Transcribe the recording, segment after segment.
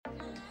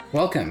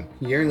Welcome.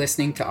 You're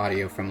listening to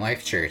audio from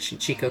Life Church in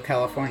Chico,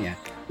 California.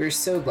 We're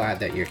so glad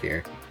that you're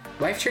here.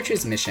 Life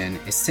Church's mission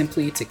is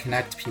simply to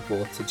connect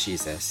people to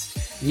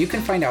Jesus. And you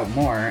can find out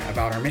more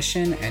about our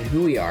mission and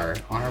who we are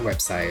on our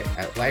website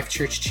at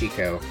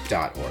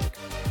lifechurchchico.org.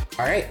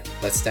 All right,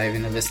 let's dive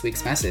into this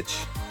week's message.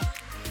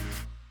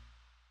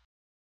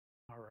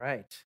 All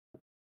right.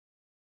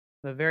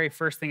 The very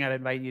first thing I'd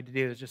invite you to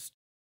do is just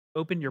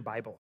open your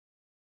Bible.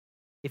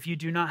 If you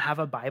do not have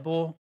a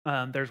Bible,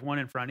 there's one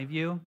in front of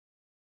you.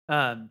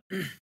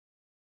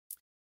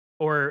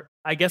 Or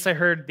I guess I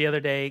heard the other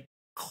day,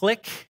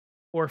 click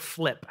or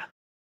flip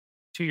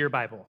to your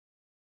Bible.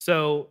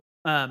 So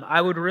we're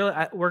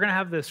going to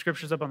have the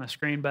scriptures up on the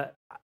screen, but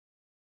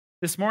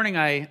this morning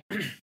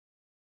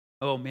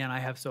oh man, I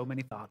have so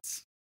many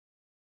thoughts.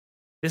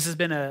 This has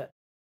been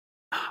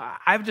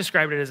I've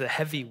described it as a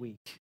heavy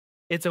week.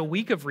 It's a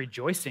week of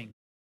rejoicing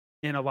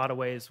in a lot of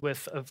ways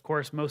with, of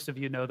course, most of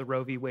you know the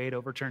Roe v. Wade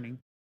overturning.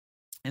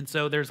 And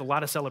so there's a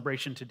lot of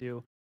celebration to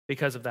do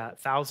because of that.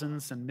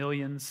 Thousands and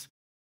millions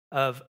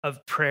of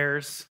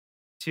prayers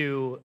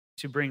to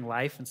bring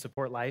life and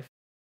support life.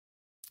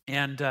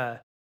 And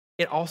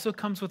it also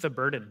comes with a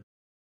burden.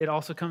 It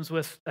also comes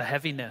with a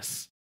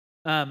heaviness.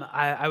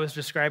 I was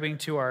describing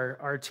to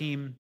our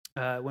team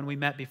when we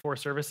met before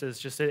services,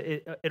 just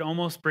it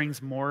almost brings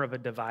more of a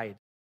divide.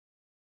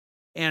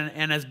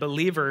 And as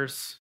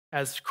believers,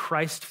 as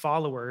Christ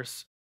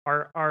followers,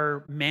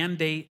 our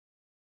mandate,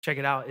 check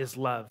it out, is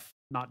love,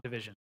 not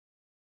division.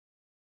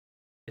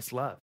 It's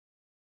love.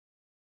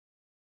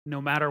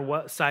 No matter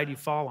what side you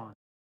fall on,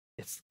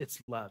 it's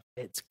love.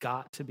 It's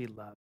got to be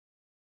love.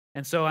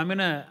 And so I'm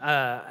gonna,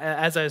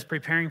 as I was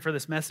preparing for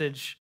this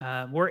message,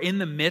 we're in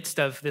the midst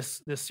of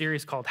this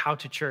series called How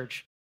to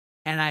Church,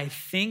 and I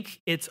think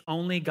it's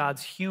only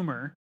God's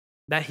humor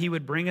that He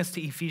would bring us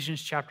to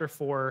Ephesians chapter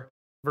 4,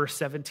 verse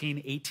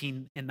 17,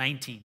 18, and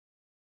 19.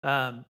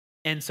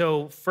 And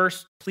so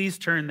first, please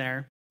turn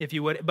there if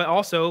you would, but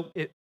also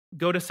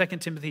go to 2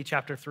 Timothy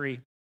chapter 3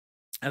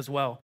 as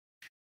well.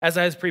 As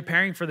I was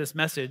preparing for this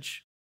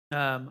message,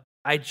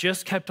 I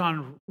just kept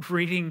on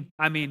reading,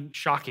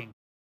 shocking.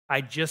 I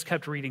just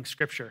kept reading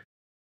scripture.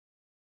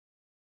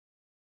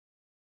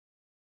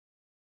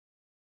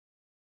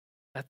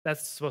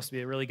 That's supposed to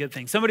be a really good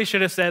thing. Somebody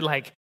should have said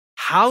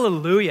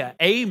hallelujah,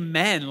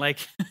 amen.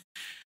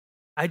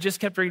 I just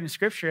kept reading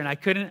scripture and I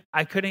couldn't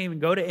even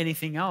go to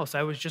anything else.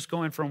 I was just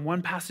going from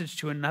one passage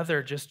to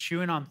another, just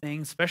chewing on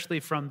things,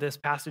 especially from this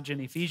passage in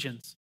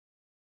Ephesians.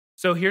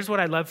 So here's what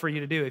I'd love for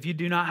you to do. If you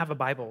do not have a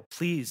Bible,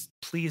 please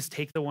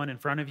take the one in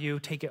front of you,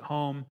 take it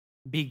home,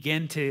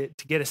 begin to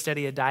get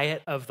a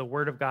diet of the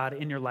Word of God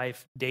in your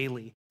life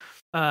daily.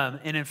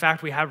 And in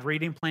fact, we have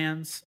reading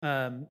plans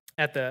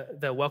at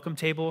the welcome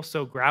table.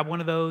 So grab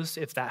one of those.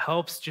 If that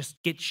helps, just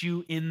get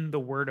you in the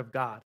Word of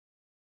God.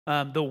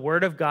 The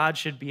Word of God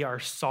should be our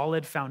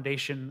solid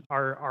foundation,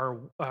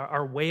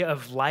 our way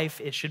of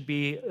life. It should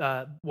be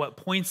what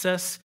points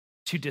us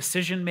to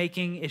decision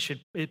making.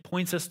 It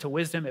points us to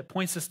wisdom. It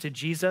points us to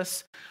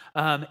Jesus.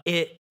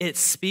 It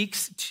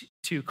speaks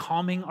to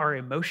calming our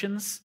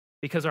emotions,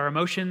 because our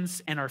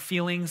emotions and our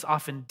feelings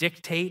often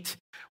dictate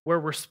where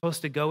we're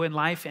supposed to go in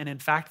life. And in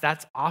fact,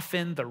 that's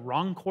often the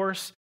wrong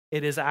course.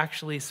 It is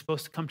actually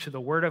supposed to come to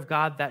the Word of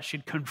God that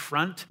should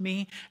confront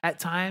me at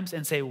times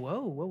and say,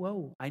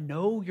 whoa, I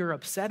know you're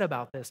upset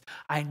about this.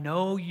 I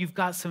know you've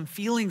got some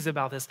feelings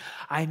about this.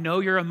 I know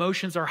your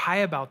emotions are high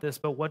about this,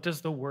 but what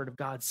does the Word of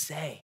God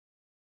say?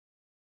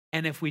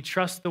 And if we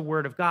trust the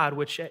Word of God,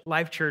 which at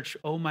Life Church,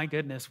 oh my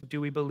goodness,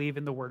 do we believe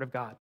in the Word of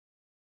God?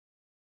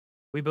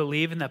 We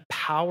believe in the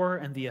power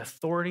and the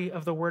authority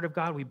of the Word of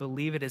God. We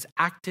believe it is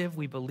active.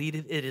 We believe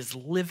it is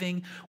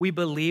living. We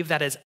believe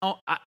that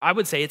I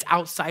would say it's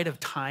outside of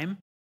time.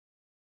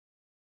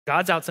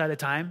 God's outside of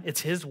time. It's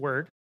His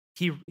Word.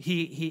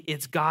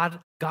 It's God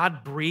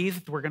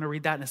breathed. We're going to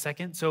read that in a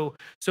second. So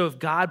if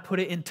God put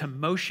it into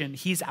motion,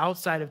 He's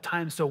outside of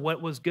time. So what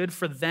was good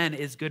for then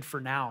is good for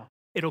now.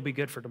 It'll be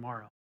good for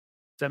tomorrow.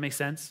 Does that make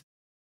sense?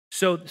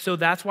 So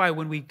that's why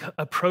when we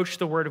approach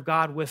the Word of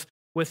God with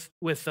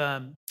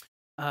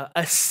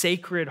a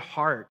sacred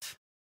heart,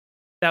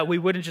 that we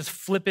wouldn't just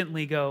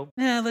flippantly go,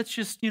 let's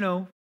just,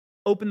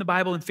 open the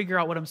Bible and figure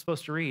out what I'm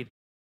supposed to read.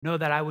 No,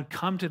 that I would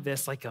come to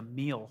this like a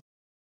meal.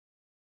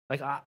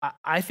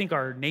 I think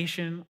our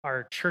nation,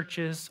 our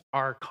churches,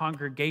 our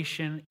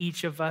congregation,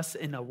 each of us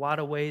in a lot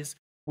of ways,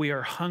 we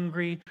are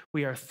hungry,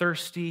 we are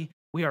thirsty,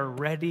 we are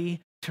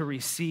ready to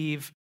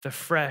receive the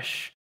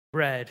fresh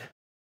bread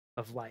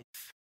of life.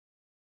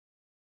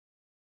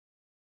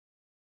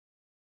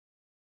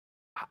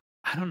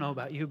 I don't know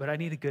about you, but I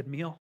need a good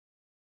meal.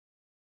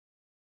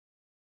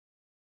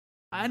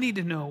 I need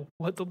to know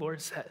what the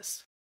Lord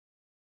says.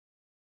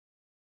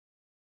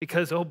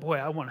 Because, oh boy,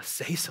 I want to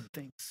say some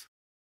things.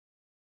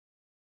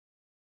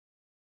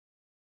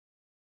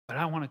 But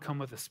I want to come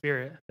with a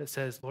spirit that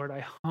says, Lord,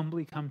 I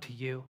humbly come to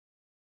you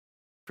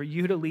for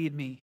you to lead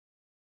me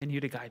and you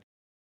to guide me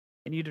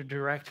and you to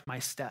direct my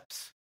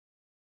steps.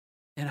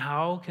 And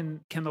how can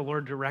the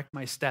Lord direct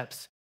my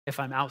steps if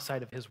I'm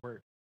outside of His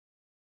Word?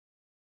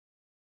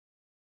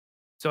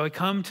 So I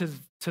come to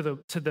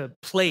the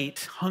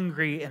plate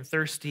hungry and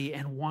thirsty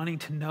and wanting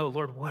to know,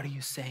 Lord, what are you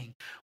saying?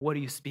 What are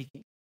you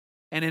speaking?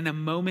 And in a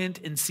moment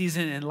in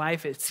season in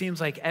life, it seems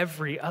like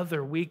every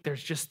other week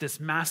there's just this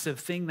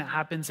massive thing that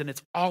happens and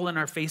it's all in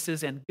our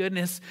faces. And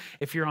goodness,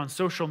 if you're on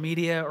social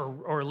media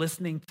or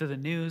listening to the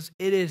news,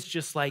 it is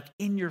just like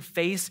in your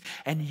face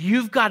and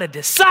you've got to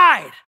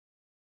decide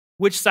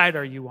which side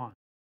are you on.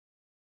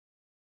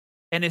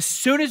 And as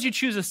soon as you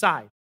choose a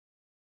side,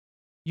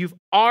 you've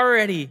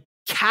already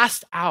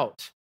cast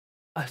out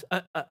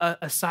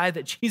a side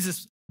that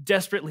Jesus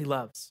desperately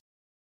loves.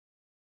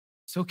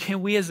 So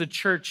can we as a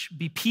church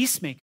be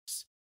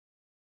peacemakers?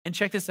 And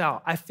check this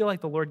out. I feel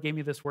like the Lord gave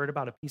me this word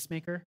about a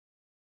peacemaker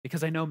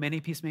because I know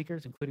many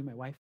peacemakers, including my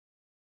wife.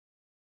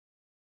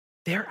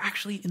 They're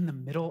actually in the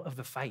middle of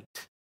the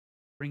fight,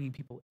 bringing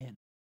people in.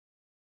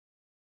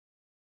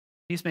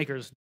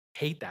 Peacemakers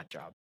hate that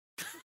job.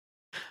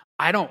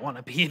 I don't want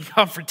to be in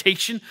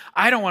confrontation.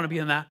 I don't want to be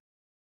in that.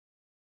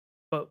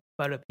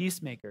 But a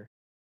peacemaker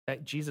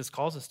that Jesus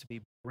calls us to be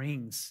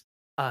brings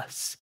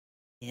us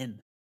in.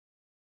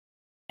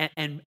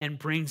 And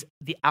brings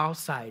the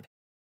outside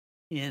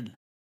in.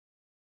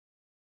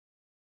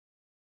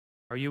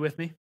 Are you with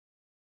me?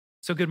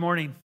 So good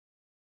morning.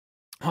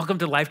 Welcome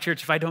to Life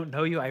Church. If I don't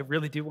know you, I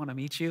really do want to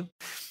meet you.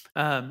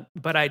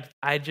 But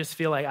I just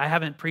feel like I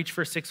haven't preached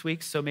for 6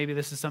 weeks, so maybe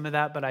this is some of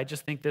that, but I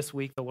just think this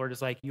week the Lord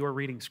is like, you are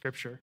reading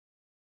Scripture.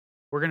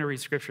 We're going to read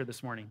Scripture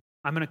this morning.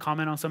 I'm going to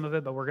comment on some of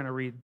it, but we're going to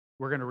read.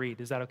 We're going to read.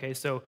 Is that okay?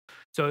 So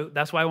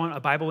that's why I want a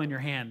Bible in your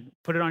hand.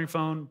 Put it on your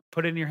phone,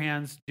 put it in your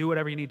hands, do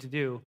whatever you need to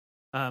do.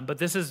 But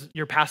this is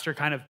your pastor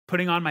kind of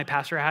putting on my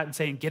pastor hat and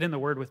saying, get in the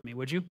word with me,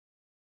 would you?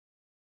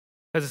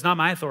 Because it's not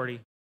my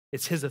authority,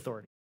 it's his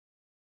authority.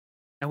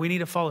 And we need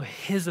to follow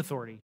his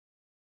authority,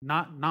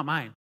 not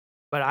mine.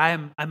 But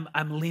I'm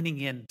leaning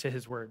into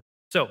his word.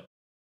 So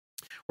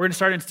we're going to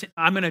start,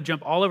 I'm going to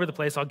jump all over the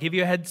place. I'll give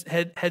you a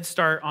head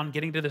start on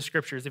getting to the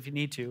scriptures if you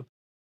need to.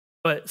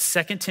 But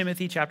 2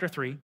 Timothy chapter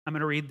 3, I'm going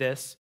to read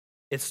this.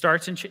 It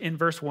starts in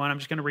verse 1. I'm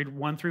just going to read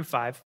 1 through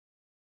 5,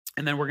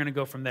 and then we're going to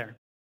go from there.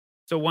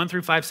 So 1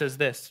 through 5 says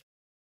this.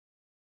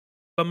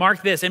 But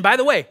mark this. And by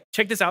the way,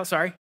 check this out.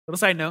 Sorry, little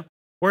side note.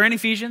 We're in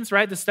Ephesians,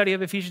 right? The study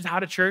of Ephesians, how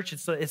to church.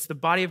 It's the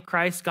body of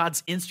Christ,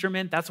 God's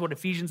instrument. That's what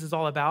Ephesians is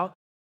all about.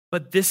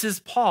 But this is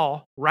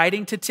Paul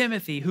writing to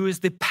Timothy, who is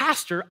the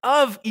pastor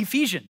of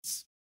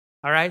Ephesians.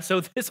 All right?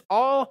 So this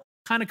all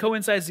kind of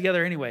coincides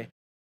together anyway. It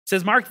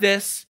says, mark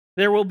this.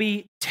 There will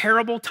be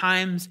terrible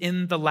times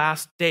in the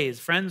last days.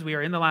 Friends, we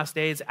are in the last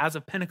days. As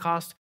of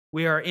Pentecost,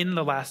 we are in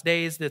the last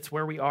days. That's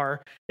where we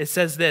are. It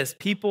says this,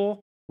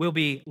 people will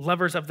be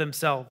lovers of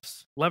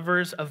themselves,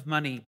 lovers of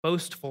money,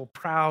 boastful,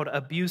 proud,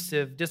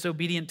 abusive,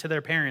 disobedient to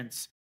their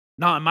parents.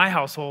 Not in my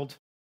household.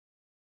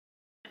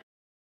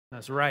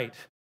 That's right.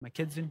 My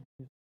kids in.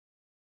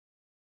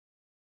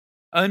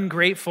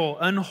 Ungrateful,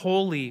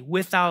 unholy,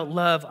 without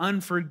love,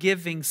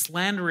 unforgiving,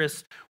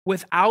 slanderous,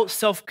 without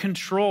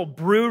self-control,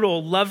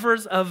 brutal,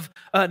 lovers of,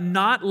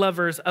 not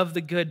lovers of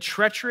the good,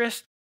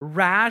 treacherous,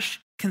 rash,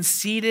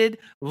 conceited,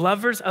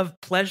 lovers of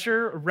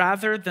pleasure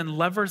rather than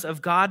lovers of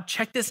God.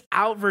 Check this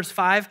out, verse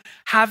 5,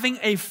 having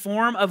a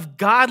form of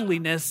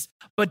godliness,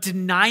 but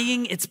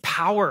denying its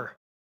power.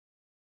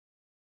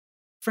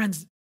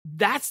 Friends,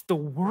 that's the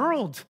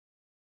world.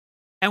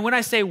 And when I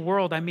say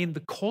world, I mean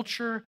the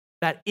culture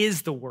that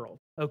is the world,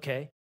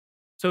 okay?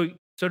 So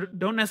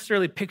don't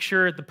necessarily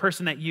picture the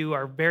person that you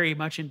are very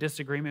much in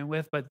disagreement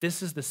with, but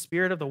this is the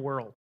spirit of the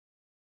world.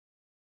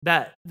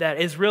 That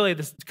is really,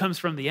 this comes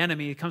from the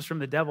enemy, it comes from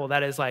the devil.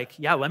 That is like,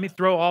 yeah, let me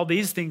throw all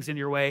these things in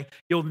your way.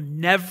 You'll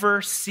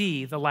never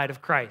see the light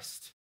of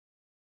Christ.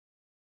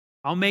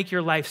 I'll make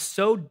your life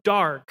so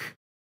dark,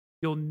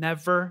 you'll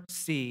never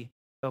see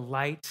the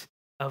light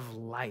of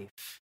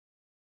life.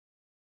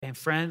 And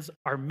friends,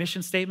 our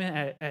mission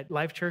statement at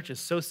Life Church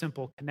is so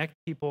simple. Connect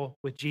people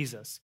with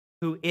Jesus,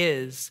 who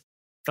is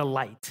the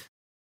light.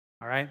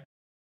 All right?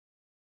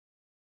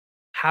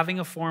 Having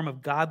a form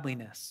of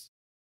godliness,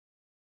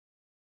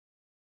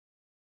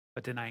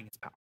 but denying its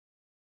power.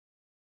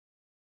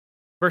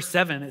 Verse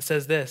 7, it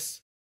says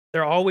this,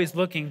 they're always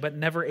looking, but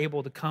never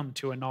able to come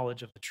to a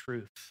knowledge of the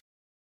truth.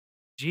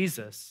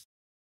 Jesus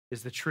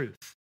is the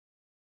truth.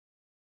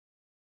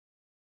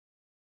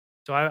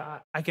 So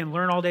I can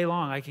learn all day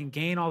long. I can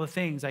gain all the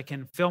things. I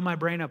can fill my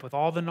brain up with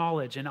all the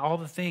knowledge and all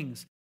the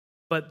things.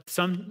 But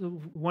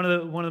one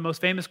of the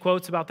most famous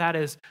quotes about that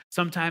is,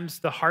 sometimes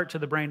the heart to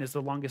the brain is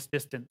the longest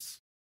distance.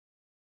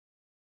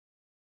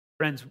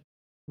 Friends,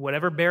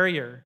 whatever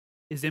barrier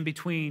is in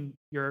between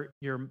your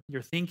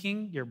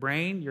thinking, your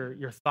brain,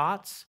 your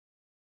thoughts,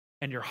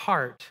 and your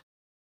heart,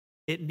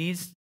 there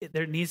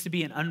needs to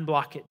be an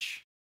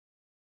unblockage.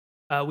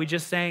 We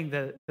just sang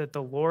that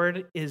the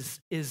Lord is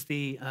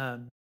the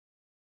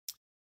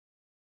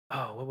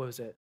what was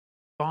it?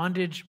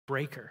 Bondage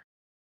breaker.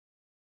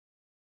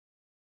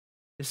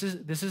 This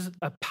is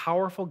a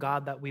powerful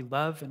God that we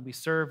love and we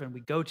serve and we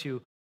go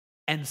to.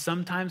 And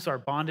sometimes our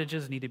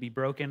bondages need to be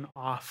broken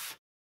off.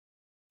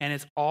 And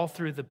it's all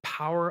through the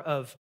power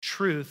of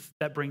truth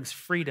that brings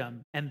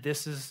freedom. And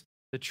this is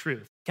the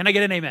truth. Can I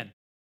get an amen?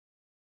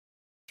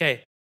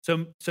 Okay,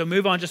 so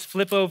move on. Just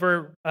flip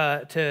over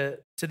to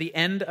the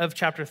end of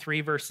chapter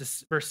 3,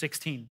 verse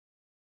 16.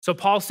 So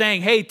Paul's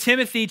saying, hey,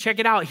 Timothy, check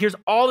it out. Here's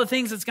all the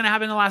things that's going to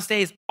happen in the last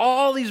days.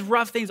 All these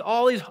rough things,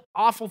 all these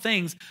awful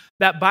things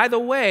that, by the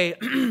way,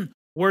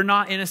 we're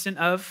not innocent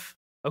of.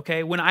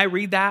 Okay, when I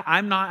read that,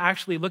 I'm not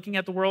actually looking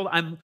at the world.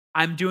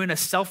 I'm doing a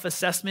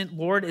self-assessment.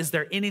 Lord, is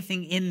there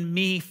anything in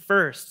me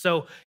first?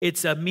 So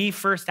it's a me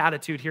first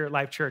attitude here at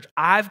Life Church.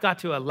 I've got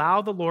to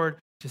allow the Lord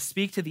to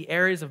speak to the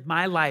areas of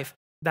my life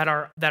that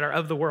are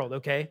of the world,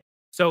 okay?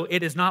 So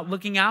it is not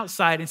looking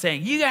outside and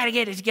saying, you got to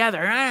get it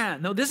together.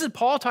 No, this is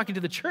Paul talking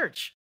to the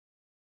church.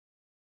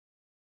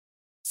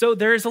 So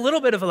there's a little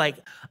bit of a like,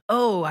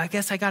 oh, I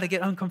guess I got to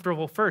get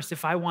uncomfortable first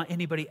if I want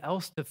anybody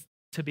else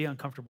to be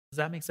uncomfortable. Does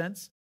that make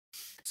sense?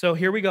 So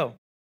here we go.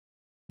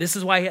 This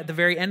is why at the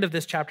very end of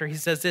this chapter, he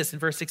says this in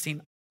verse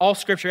 16, all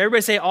scripture.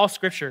 Everybody say all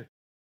scripture.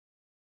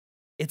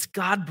 It's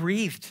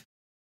God-breathed.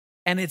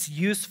 And it's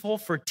useful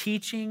for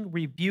teaching,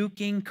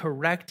 rebuking,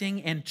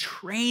 correcting, and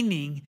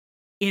training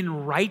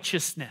in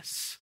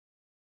righteousness.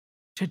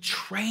 To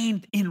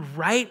train in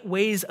right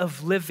ways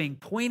of living,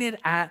 pointed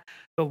at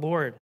the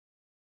Lord.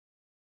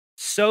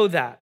 So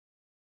that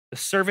the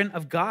servant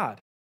of God,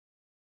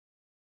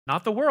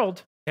 not the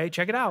world, okay,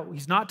 check it out.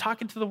 He's not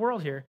talking to the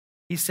world here.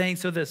 He's saying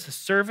so that the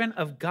servant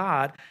of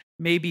God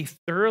may be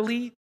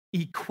thoroughly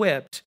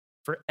equipped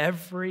for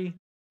every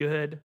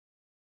good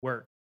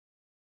work.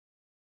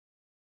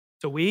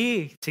 So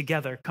we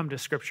together come to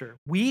Scripture.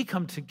 We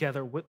come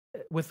together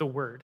with the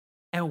Word.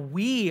 And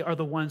we are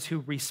the ones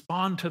who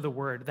respond to the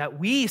Word. That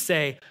we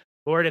say,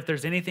 Lord, if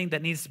there's anything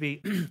that needs to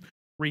be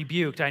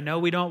rebuked, I know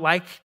we don't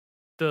like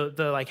the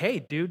like,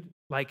 hey, dude,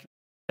 like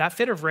that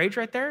fit of rage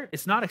right there,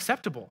 it's not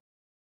acceptable.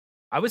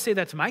 I would say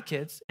that to my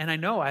kids, and I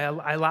know I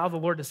allow the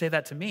Lord to say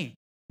that to me.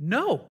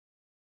 No,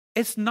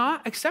 it's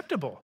not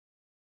acceptable.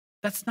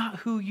 That's not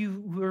who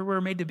you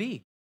were made to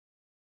be.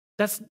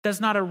 That's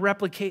not a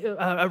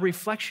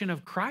reflection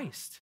of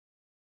Christ,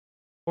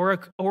 or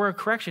a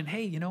correction.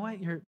 Hey, you know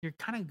what? You're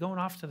kind of going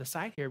off to the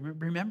side here.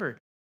 Remember,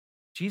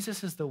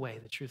 Jesus is the way,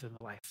 the truth, and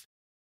the life.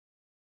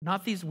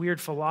 Not these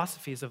weird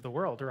philosophies of the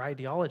world or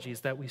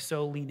ideologies that we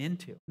so lean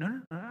into.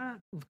 No.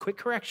 Quick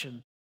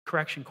correction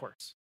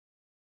course.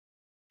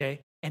 Okay,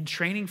 and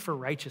training for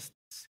righteousness.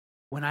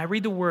 When I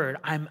read the Word,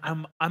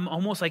 I'm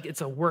almost like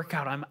it's a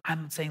workout.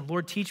 I'm saying,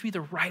 Lord, teach me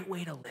the right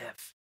way to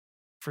live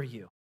for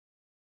you.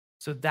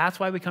 So that's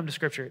why we come to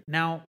Scripture.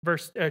 Now,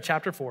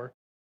 chapter 4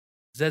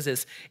 says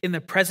this, in the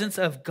presence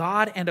of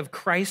God and of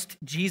Christ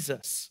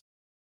Jesus.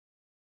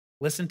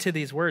 Listen to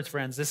these words,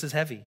 friends. This is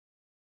heavy.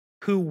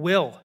 Who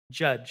will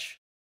judge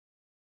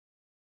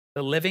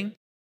the living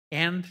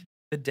and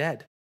the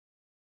dead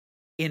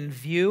in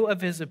view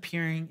of his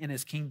appearing in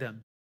his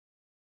kingdom.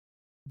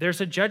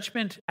 There's a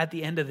judgment at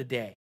the end of the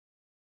day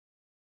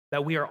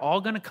that we are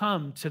all going to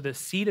come to the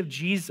seat of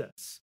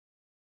Jesus,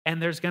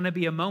 and there's going to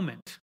be a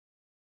moment.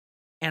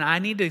 And I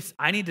need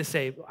to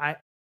say,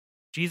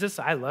 Jesus,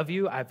 I love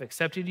you. I've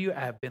accepted you. I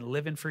have been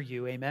living for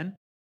you. Amen.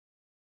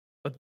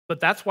 But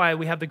that's why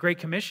we have the Great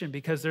Commission,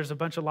 because there's a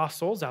bunch of lost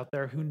souls out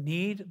there who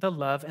need the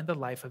love and the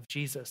life of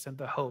Jesus and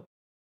the hope.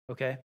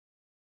 Okay.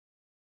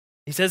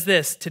 He says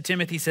this to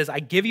Timothy, he says, I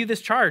give you this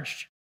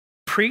charge.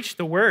 Preach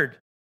the word.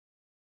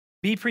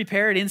 Be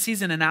prepared in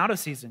season and out of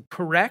season.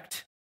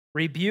 Correct,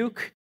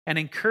 rebuke, and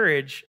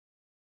encourage.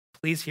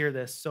 Please hear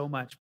this so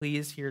much.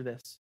 Please hear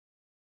this.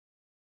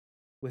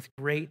 With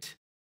great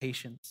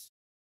patience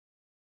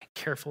and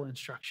careful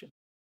instruction.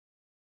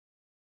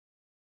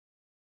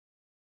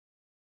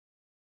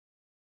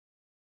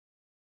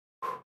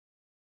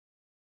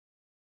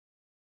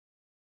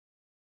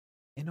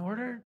 In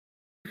order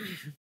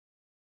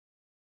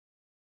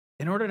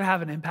to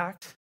have an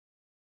impact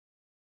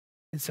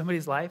in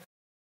somebody's life,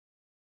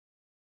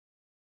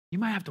 you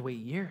might have to wait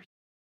years.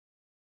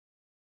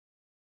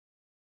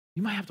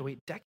 You might have to wait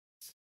decades.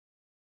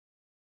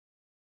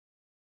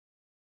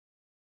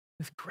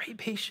 With great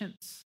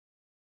patience,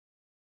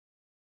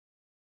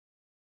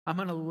 I'm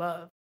going to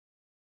love.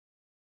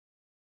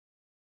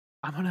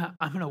 I'm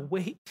going to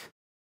wait.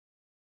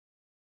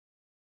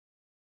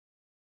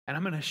 And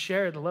I'm going to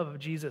share the love of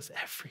Jesus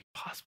every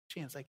possible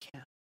chance I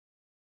can.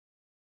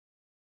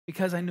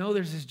 Because I know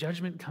there's this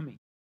judgment coming.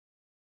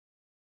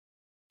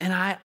 And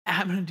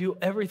I'm going to do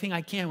everything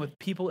I can with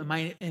people in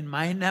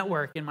my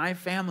network, in my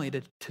family,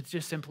 to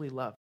just simply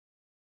love.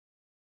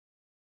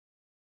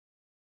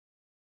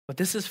 But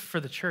this is for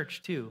the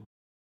church too.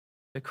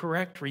 The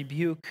correct,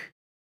 rebuke,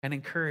 and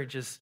encourage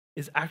is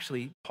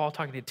actually Paul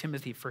talking to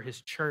Timothy for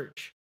his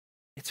church.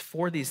 It's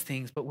for these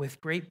things, but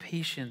with great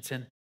patience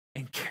and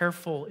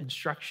careful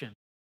instruction.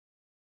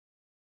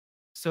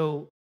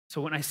 So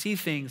when I see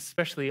things,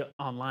 especially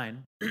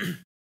online,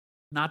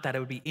 not that it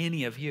would be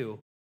any of you,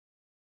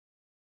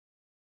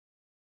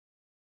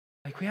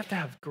 like we have to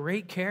have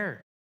great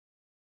care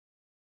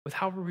with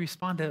how we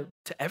respond to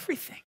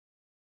everything.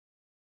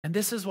 And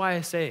this is why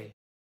I say,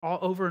 all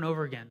over and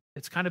over again.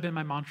 It's kind of been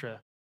my mantra.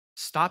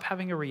 Stop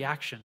having a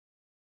reaction.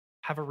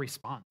 Have a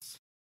response.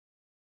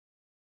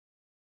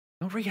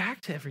 Don't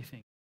react to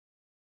everything.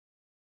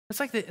 It's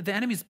like the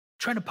enemy's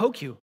trying to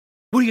poke you.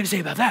 What are you going to say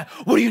about that?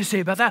 What are you going to say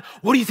about that?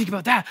 What do you think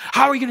about that?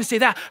 How are you going to say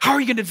that? How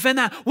are you going to defend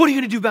that? What are you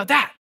going to do about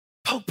that?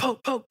 Poke,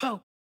 poke, poke,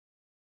 poke.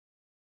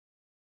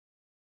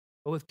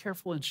 But with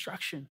careful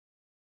instruction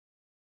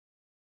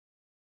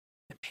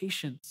and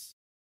patience,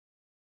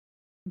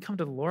 I can come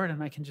to the Lord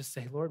and I can just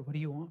say, Lord, what do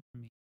you want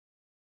from me?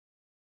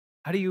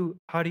 How do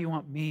you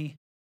want me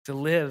to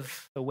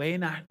live the way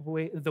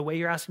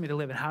you're asking me to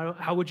live? And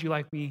how would you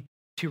like me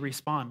to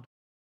respond?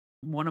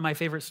 One of my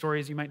favorite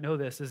stories, you might know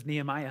this, is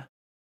Nehemiah.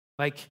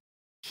 Like,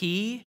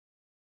 he,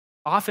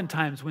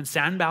 oftentimes when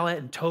Sanballat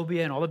and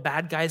Tobiah and all the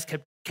bad guys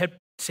kept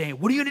saying,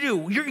 what are you going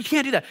to do? You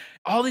can't do that.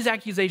 All these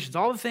accusations,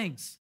 all the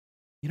things.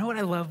 You know what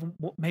I love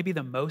maybe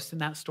the most in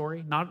that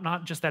story?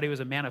 Not just that he was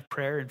a man of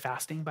prayer and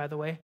fasting, by the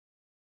way.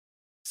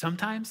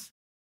 Sometimes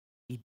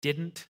he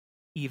didn't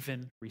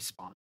even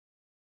respond.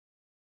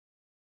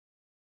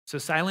 So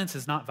silence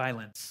is not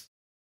violence.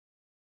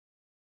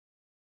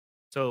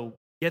 So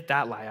get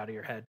that lie out of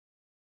your head.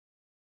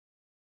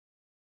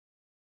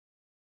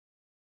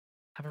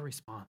 Have a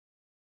response.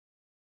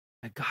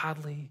 A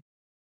godly,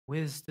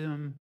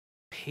 wisdom,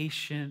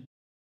 patient,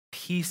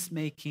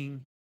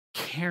 peacemaking,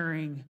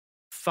 caring,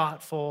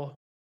 thoughtful.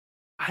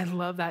 I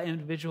love that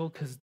individual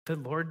because the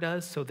Lord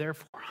does. So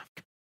therefore,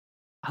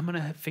 I'm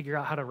going to figure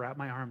out how to wrap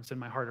my arms and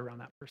my heart around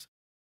that person.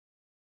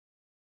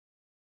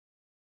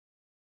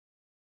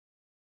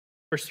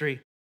 Verse 3.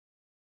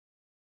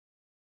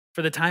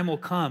 For the time will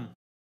come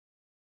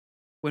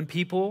when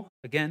people,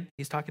 again,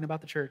 he's talking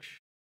about the church.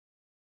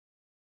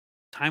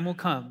 Time will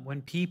come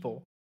when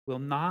people will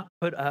not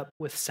put up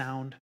with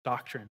sound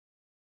doctrine.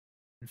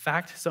 In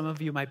fact, some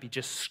of you might be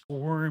just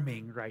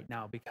squirming right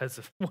now because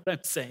of what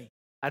I'm saying.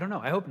 I don't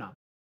know. I hope not.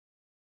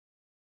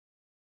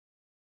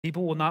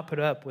 People will not put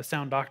up with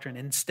sound doctrine.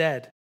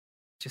 Instead,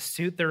 to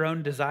suit their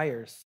own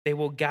desires, they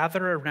will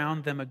gather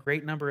around them a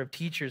great number of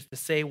teachers to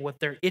say what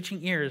their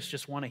itching ears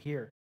just want to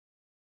hear.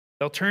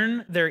 They'll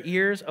turn their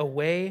ears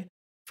away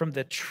from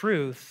the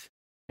truth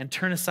and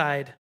turn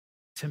aside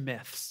to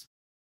myths.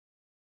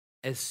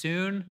 As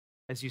soon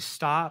as you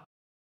stop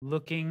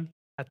looking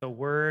at the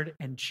word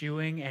and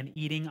chewing and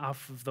eating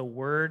off of the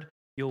word,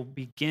 you'll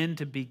begin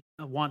to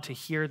want to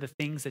hear the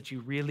things that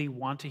you really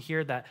want to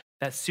hear that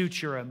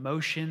suit your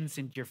emotions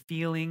and your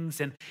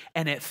feelings, and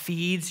it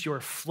feeds your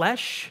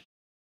flesh.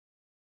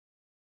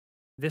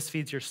 This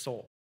feeds your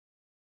soul.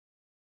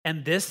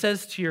 And this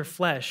says to your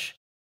flesh,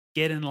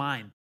 get in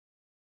line.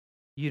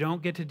 You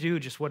don't get to do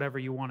just whatever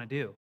you want to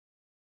do.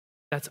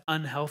 That's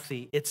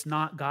unhealthy. It's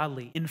not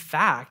godly. In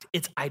fact,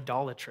 it's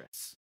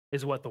idolatrous,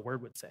 is what the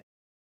word would say.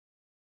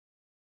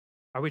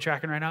 Are we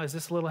tracking right now? Is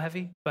this a little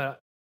heavy? But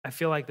I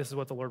feel like this is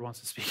what the Lord wants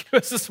to speak to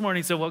us this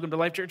morning. So welcome to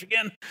Life Church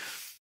again.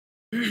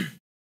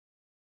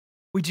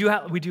 We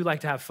do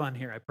like to have fun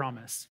here, I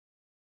promise.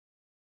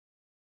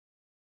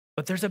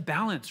 But there's a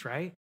balance,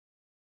 right?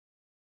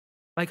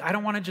 Like, I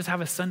don't want to just have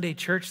a Sunday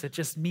church that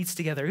just meets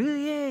together, ooh,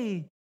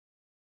 yay,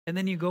 and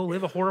then you go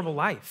live a horrible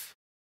life.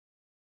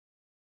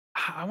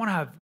 I want to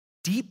have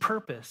deep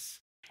purpose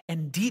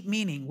and deep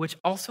meaning, which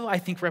also I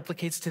think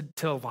replicates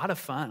to a lot of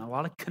fun, a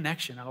lot of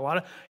connection,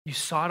 and you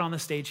saw it on the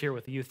stage here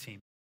with the youth team.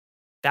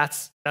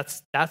 That's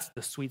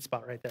the sweet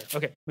spot right there.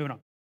 Okay, moving on.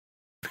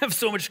 I have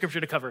so much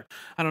scripture to cover.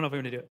 I don't know if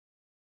I'm going to do it.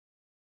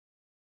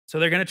 So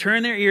they're going to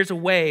turn their ears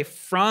away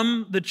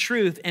from the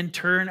truth and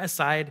turn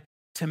aside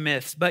to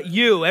myths. But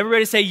you,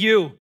 everybody say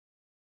you.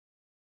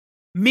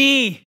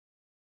 Me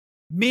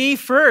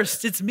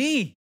first. It's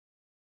me.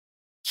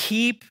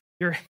 Keep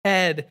your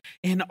head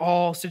in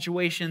all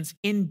situations.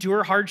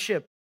 Endure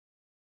hardship.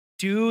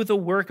 Do the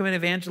work of an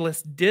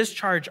evangelist.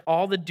 Discharge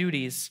all the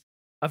duties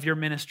of your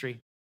ministry.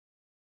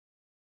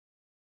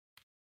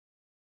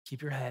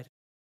 Keep your head.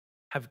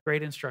 Have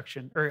great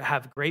instruction, or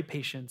have great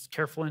patience,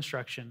 careful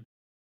instruction,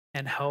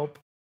 and help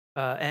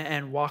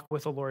and walk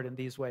with the Lord in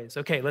these ways.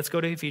 Okay, let's go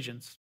to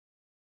Ephesians.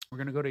 We're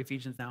going to go to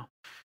Ephesians now.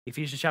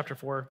 Ephesians chapter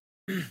 4.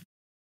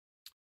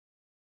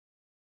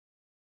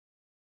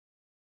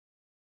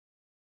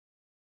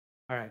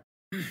 All right.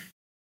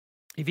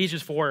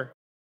 Ephesians 4.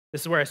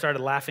 This is where I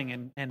started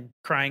laughing and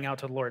crying out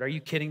to the Lord. Are you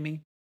kidding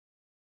me?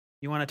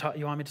 You want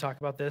me to talk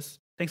about this?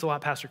 Thanks a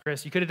lot, Pastor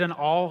Chris. You could have done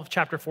all of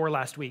chapter 4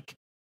 last week,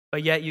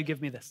 but yet you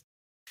give me this.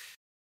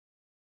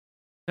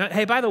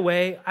 Hey, by the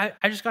way,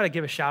 I just got to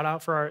give a shout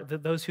out for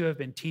those who have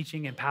been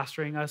teaching and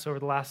pastoring us over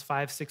the last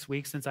 5-6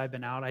 weeks since I've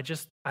been out.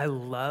 I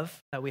love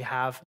that we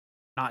have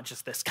not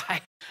just this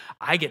guy.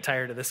 I get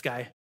tired of this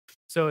guy.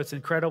 So it's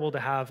incredible to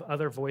have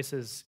other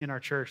voices in our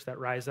church that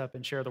rise up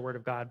and share the word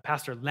of God.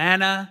 Pastor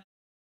Lana,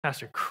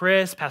 Pastor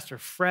Chris, Pastor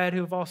Fred,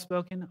 who have all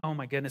spoken. Oh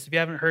my goodness. If you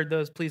haven't heard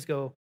those, please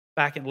go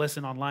back and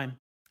listen online.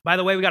 By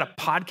the way, we got a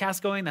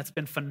podcast going that's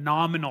been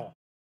phenomenal.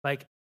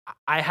 Like,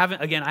 I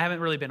haven't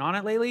really been on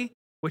it lately,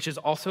 which is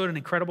also an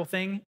incredible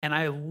thing. And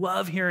I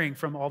love hearing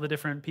from all the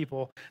different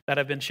people that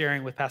have been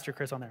sharing with Pastor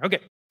Chris on there. Okay.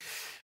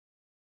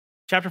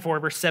 chapter 4,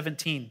 verse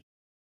 17.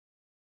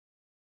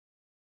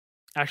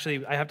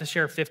 Actually, I have to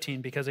share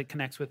 15 because it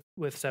connects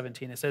with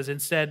 17. It says,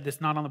 instead, it's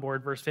not on the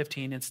board, verse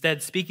 15.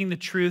 Instead, speaking the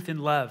truth in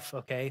love,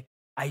 okay?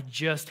 I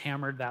just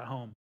hammered that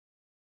home.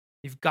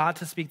 You've got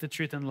to speak the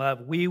truth in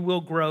love. We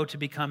will grow to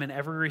become in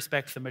every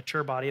respect the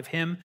mature body of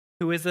him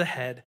who is the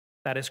head,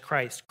 that is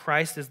Christ.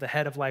 Christ is the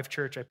head of Life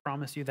Church. I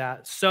promise you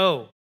that.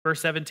 So,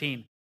 verse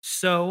 17,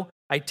 so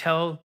I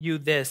tell you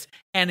this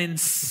and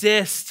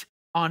insist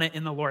on it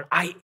in the Lord.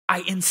 I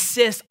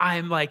insist.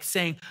 I'm like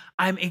saying,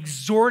 I'm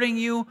exhorting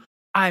you.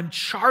 I'm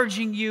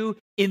charging you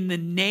in the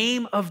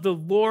name of the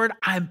Lord.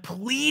 I'm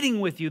pleading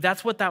with you.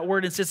 That's what that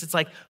word insists. It's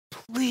like,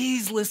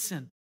 please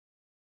listen.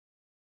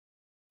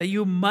 That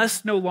you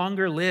must no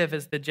longer live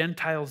as the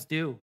Gentiles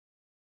do.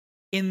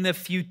 In the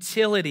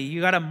futility,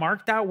 you got to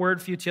mark that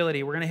word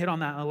futility. We're going to hit on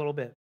that in a little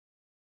bit.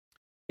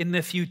 In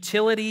the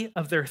futility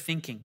of their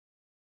thinking.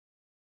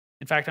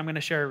 In fact, I'm going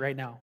to share it right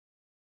now.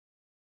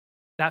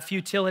 That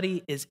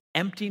futility is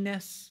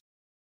emptiness.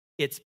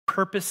 It's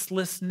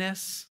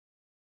purposelessness.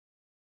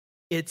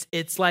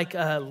 It's like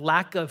a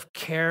lack of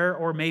care,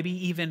 or maybe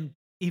even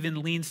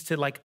leans to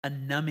like a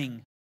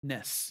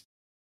numbingness.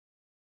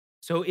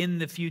 So in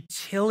the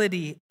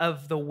futility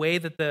of the way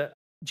that the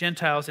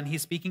Gentiles, and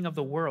he's speaking of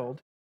the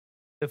world,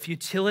 the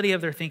futility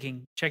of their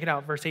thinking, check it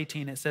out, verse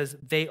 18, it says,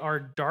 they are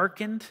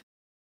darkened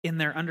in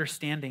their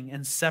understanding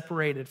and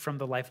separated from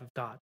the life of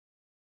God.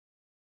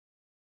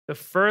 The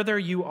further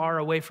you are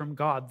away from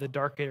God, the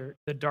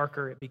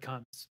darker it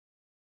becomes.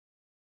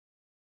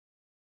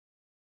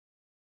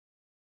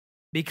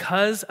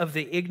 Because of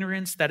the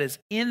ignorance that is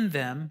in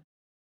them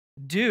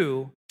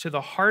due to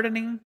the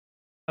hardening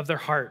of their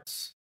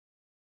hearts.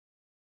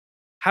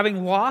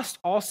 Having lost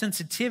all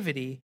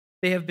sensitivity,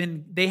 they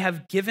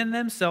have given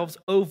themselves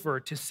over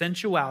to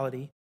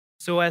sensuality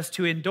so as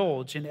to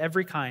indulge in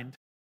every kind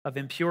of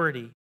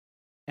impurity,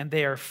 and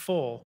they are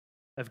full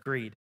of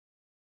greed.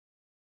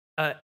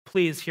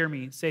 Please hear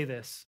me say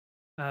this.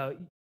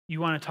 You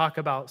want to talk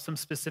about some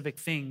specific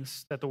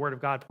things that the Word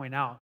of God point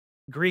out.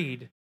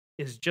 Greed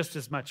is just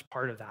as much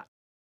part of that.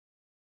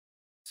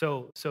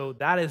 So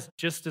that is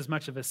just as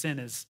much of a sin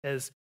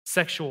as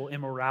sexual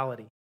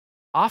immorality,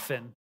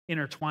 often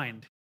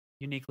intertwined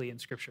uniquely in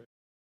Scripture.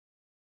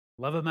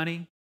 Love of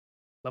money,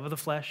 love of the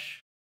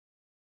flesh,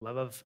 love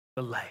of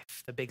the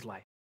life, the big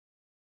life.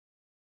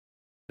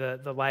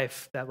 The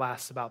life that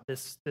lasts about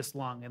this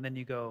long, and then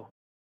you go,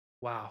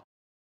 wow,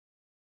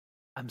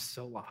 I'm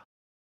so lost.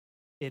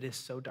 It is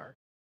so dark.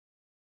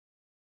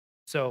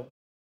 So,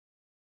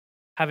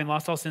 having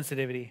lost all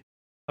sensitivity,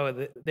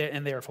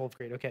 and they are full of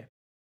greed. Okay.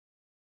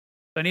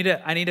 So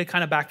I need to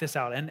kind of back this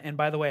out. And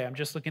by the way, I'm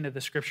just looking at the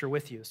Scripture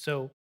with you.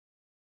 So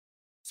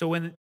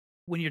when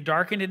you're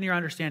darkened in your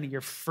understanding,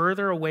 you're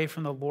further away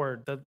from the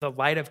Lord, the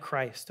light of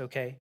Christ,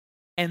 okay?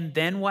 And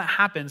then what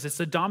happens? It's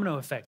a domino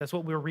effect. That's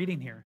what we're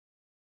reading here.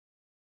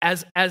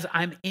 As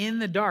I'm in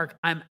the dark,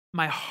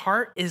 my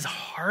heart is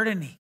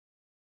hardening.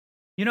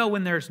 You know,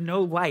 when there's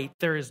no light,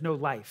 there is no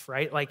life,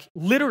 right? Like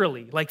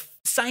literally, like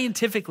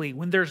scientifically,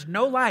 when there's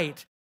no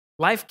light,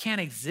 life can't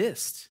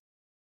exist.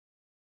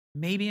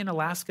 Maybe in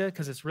Alaska,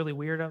 because it's really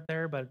weird out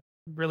there, but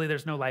really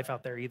there's no life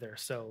out there either.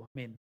 So,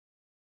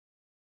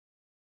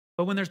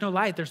 but when there's no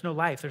light, there's no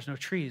life, there's no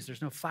trees,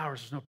 there's no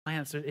flowers, there's no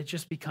plants. It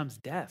just becomes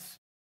death.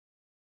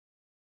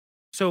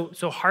 So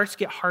hearts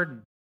get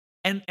hardened.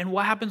 And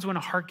what happens when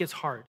a heart gets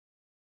hard?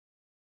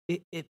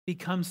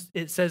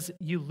 It says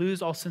you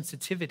lose all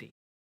sensitivity.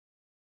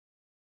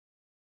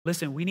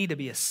 Listen, we need to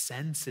be a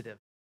sensitive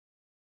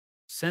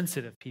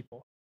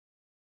people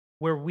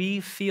where we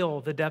feel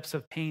the depths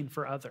of pain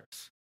for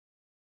others.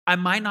 I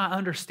might not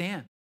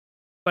understand,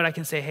 but I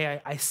can say,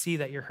 hey, I see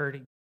that you're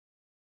hurting.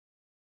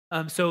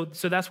 So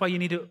that's why you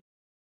need to,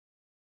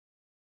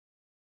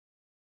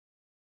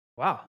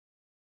 wow,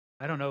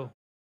 I don't know.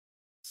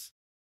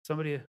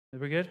 Somebody, are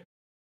we good?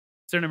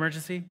 Is there an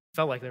emergency?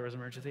 Felt like there was an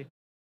emergency.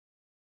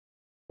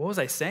 What was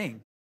I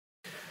saying?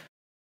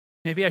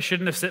 Maybe I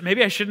shouldn't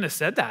have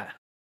said that.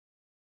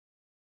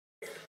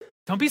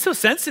 Don't be so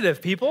sensitive,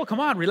 people.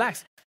 Come on,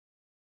 relax.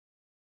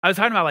 I was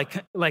talking about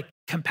like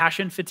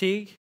compassion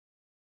fatigue.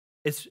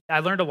 I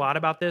learned a lot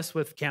about this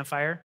with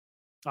Campfire.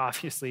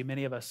 Obviously,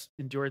 many of us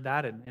endured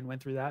that and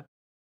went through that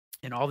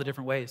in all the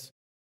different ways.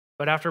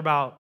 But after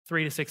about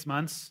 3 to 6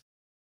 months,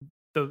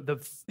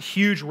 the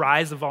huge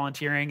rise of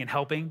volunteering and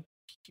helping,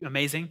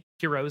 amazing,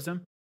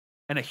 heroism,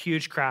 and a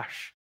huge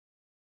crash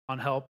on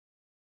help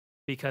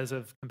because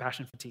of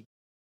compassion fatigue.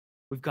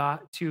 We've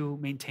got to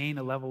maintain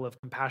a level of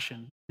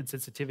compassion and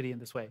sensitivity in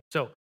this way.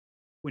 So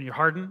when you're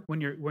hardened,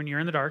 when you're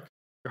in the dark,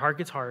 your heart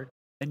gets hard,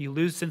 then you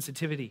lose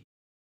sensitivity.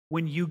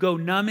 When you go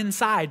numb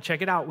inside,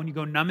 check it out. When you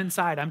go numb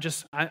inside,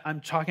 I'm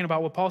talking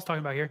about what Paul's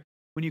talking about here.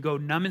 When you go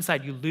numb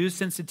inside, you lose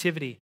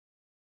sensitivity.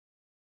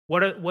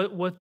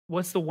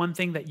 What's the one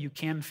thing that you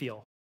can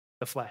feel?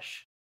 The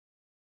flesh,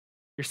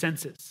 your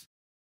senses.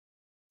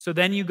 So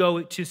then you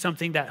go to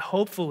something that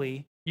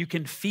hopefully you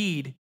can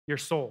feed your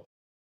soul.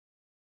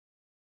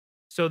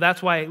 So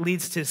that's why it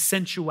leads to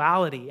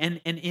sensuality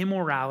and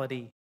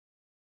immorality.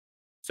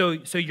 So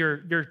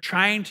you're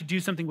trying to do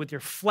something with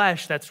your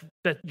flesh that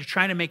you're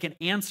trying to make an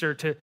answer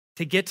to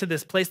get to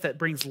this place that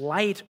brings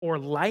light or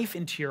life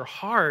into your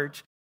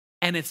heart,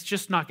 and it's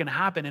just not going to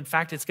happen. In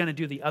fact, it's going to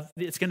do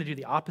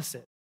the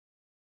opposite.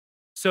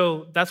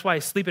 So that's why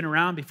sleeping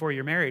around before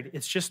you're married,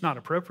 it's just not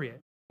appropriate.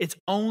 It's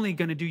only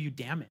going to do you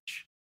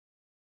damage.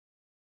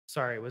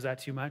 Sorry, was that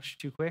too much?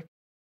 Too quick?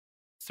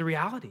 It's the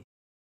reality.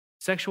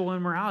 Sexual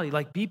immorality,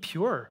 like be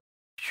pure.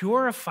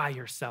 Purify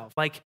yourself.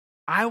 Like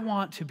I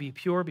want to be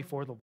pure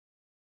before the Lord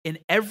in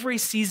every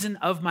season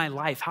of my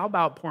life. How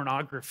about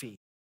pornography?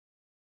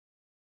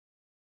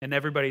 And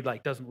everybody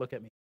like doesn't look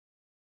at me.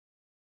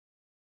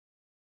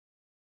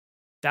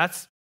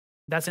 That's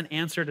an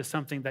answer to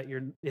something that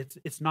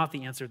it's not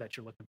the answer that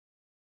you're looking for.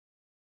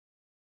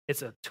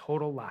 It's a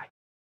total lie.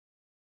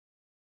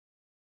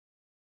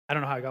 I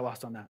don't know how I got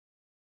lost on that.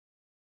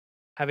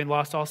 Having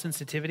lost all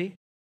sensitivity,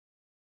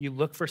 you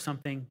look for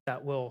something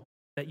that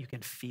you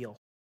can feel.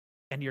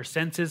 And your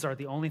senses are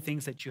the only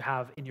things that you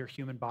have in your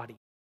human body.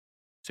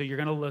 So you're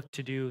going to look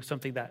to do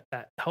something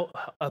that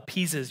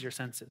appeases your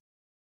senses.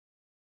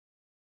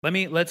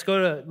 Let's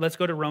go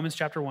to Romans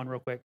chapter 1 real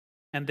quick.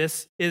 And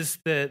this is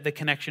the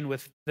connection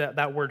with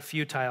that word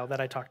futile that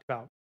I talked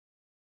about.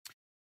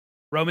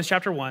 Romans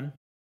chapter 1.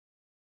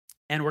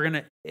 And we're going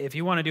to, if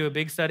you want to do a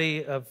big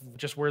study of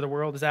just where the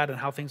world is at and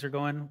how things are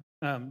going,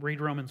 read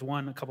Romans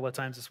 1 a couple of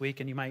times this week,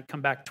 and you might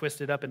come back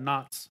twisted up in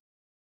knots.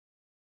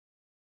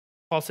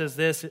 Paul says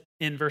this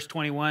in verse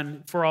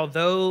 21, for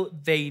although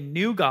they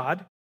knew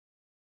God,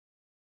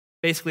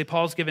 basically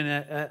Paul's giving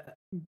a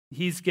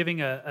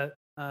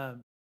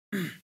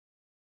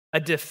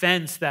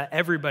defense that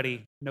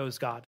everybody knows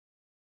God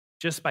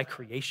just by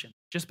creation.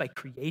 Just by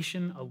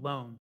creation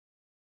alone,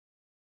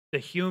 the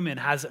human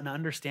has an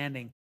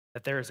understanding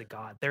that there is a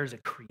God, there is a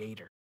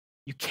creator.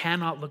 You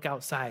cannot look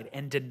outside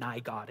and deny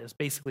God, is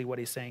basically what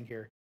he's saying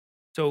here.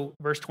 So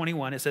verse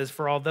 21, it says,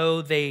 for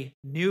although they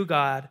knew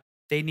God,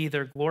 they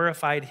neither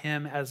glorified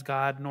him as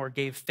God nor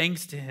gave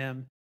thanks to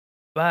him,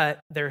 but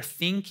their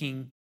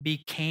thinking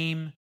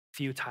became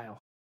futile.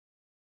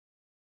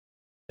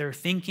 Their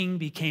thinking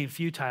became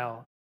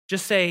futile.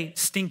 Just say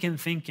stinking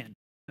thinking,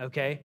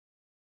 okay?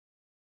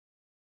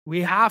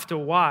 We have to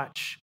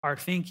watch our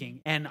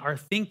thinking, and our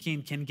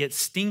thinking can get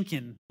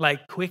stinking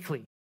like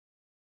quickly.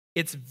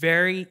 It's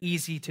very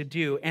easy to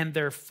do, and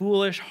their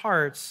foolish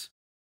hearts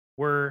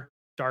were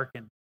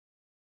darkened.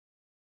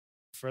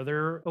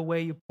 Further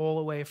away you pull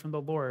away from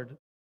the Lord,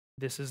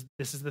 this is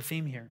the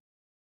theme here.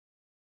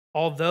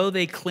 Although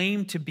they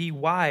claimed to be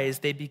wise,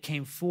 they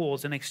became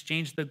fools and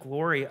exchanged the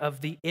glory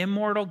of the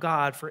immortal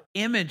God for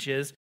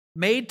images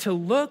made to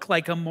look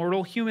like a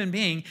mortal human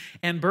being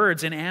and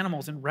birds and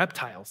animals and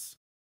reptiles.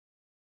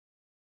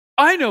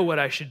 I know what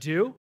I should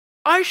do.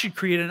 I should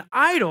create an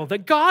idol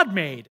that God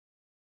made.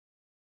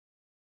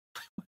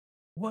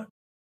 What?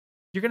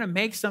 You're going to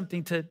make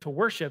something to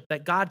worship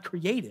that God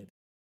created.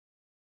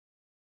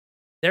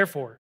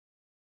 Therefore,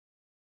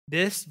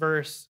 this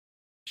verse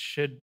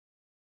should,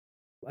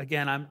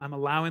 again, I'm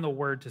allowing the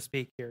word to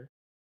speak here.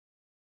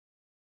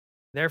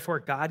 Therefore,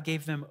 God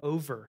gave them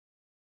over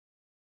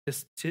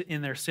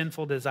in their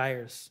sinful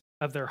desires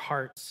of their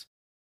hearts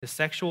to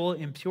sexual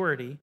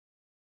impurity,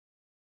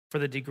 for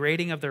the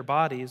degrading of their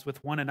bodies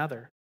with one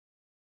another.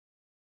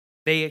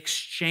 They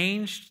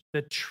exchanged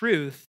the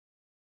truth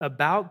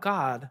about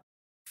God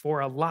for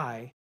a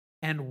lie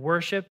and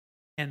worshiped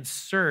and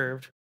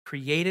served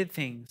created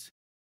things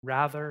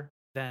rather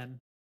than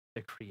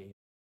the Creator.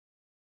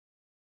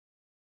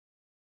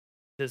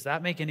 Does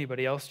that make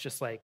anybody else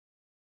just like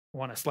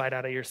want to slide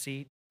out of your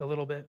seat a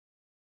little bit?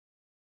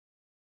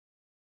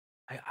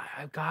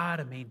 I've got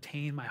to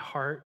maintain my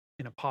heart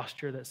in a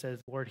posture that says,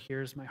 Lord,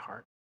 here's my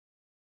heart.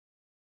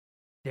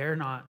 Dare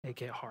not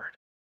make it hard.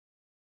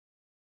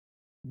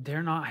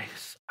 Dare not,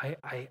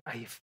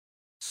 I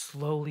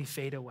slowly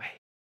fade away.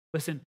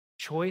 Listen,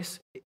 choice,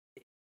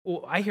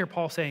 I hear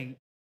Paul saying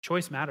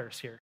choice matters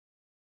here.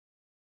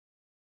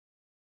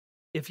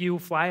 If you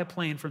fly a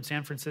plane from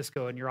San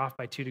Francisco and you're off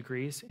by 2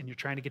 degrees and you're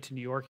trying to get to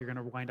New York, you're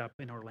going to wind up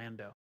in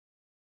Orlando.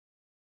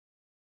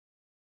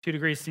 2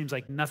 degrees seems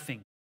like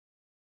nothing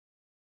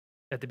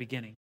at the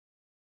beginning,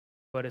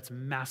 but it's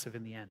massive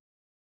in the end.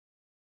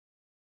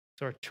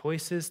 So our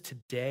choices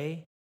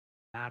today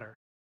matter.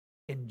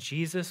 And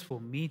Jesus will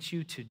meet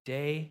you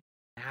today,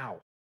 now,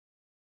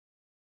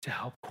 to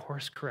help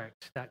course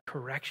correct. That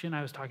correction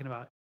I was talking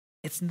about,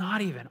 it's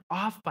not even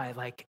off by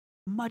like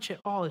much at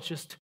all. It's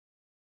just a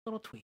little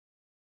tweak.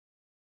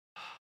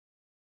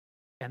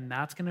 And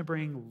that's going to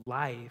bring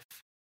life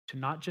to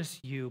not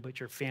just you, but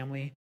your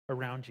family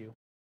around you.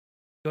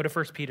 Go to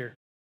 1 Peter.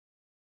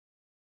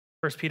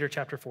 1 Peter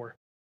chapter 4.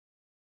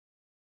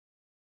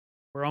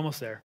 We're almost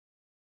there.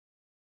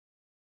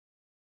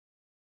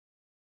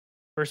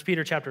 1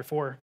 Peter chapter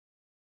 4.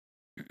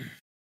 I'm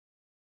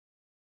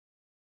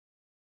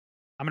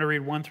going to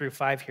read 1 through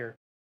 5 here.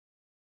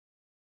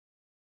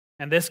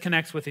 And this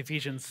connects with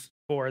Ephesians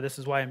 4. This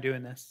is why I'm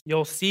doing this.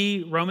 You'll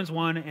see Romans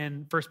 1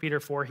 and 1 Peter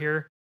 4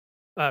 here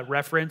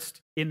referenced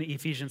in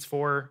Ephesians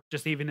 4,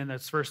 just even in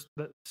those first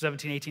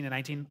 17, 18, and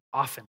 19,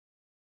 often.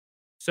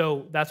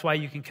 So that's why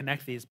you can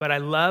connect these. But I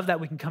love that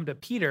we can come to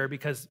Peter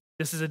because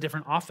this is a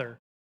different author.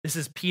 This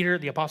is Peter,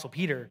 the Apostle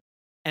Peter,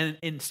 and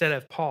instead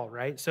of Paul,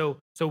 right? So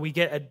we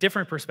get a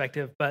different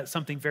perspective, but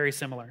something very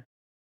similar.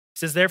 It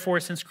says, therefore,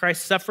 since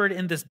Christ suffered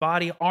in this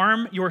body,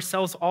 arm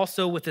yourselves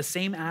also with the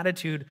same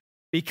attitude,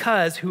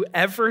 because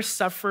whoever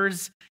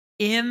suffers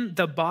in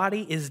the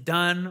body is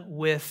done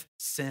with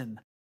sin.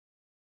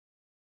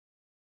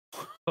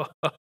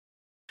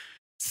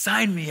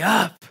 Sign me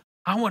up.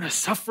 I want to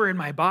suffer in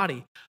my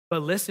body.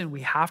 But listen,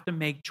 we have to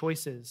make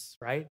choices,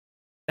 right?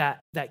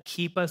 That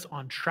keep us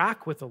on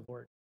track with the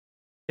Lord.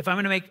 If I'm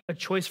going to make a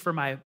choice for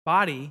my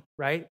body,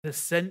 right, the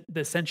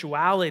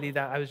sensuality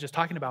that I was just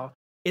talking about,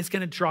 it's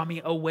going to draw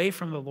me away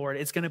from the Lord.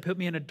 It's going to put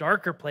me in a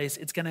darker place.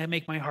 It's going to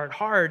make my heart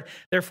hard.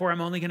 Therefore, I'm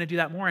only going to do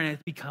that more, and it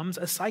becomes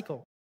a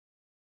cycle.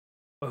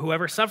 But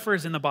whoever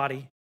suffers in the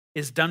body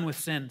is done with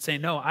sin,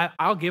 saying, no,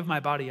 I'll give my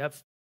body up.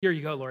 Here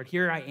you go, Lord.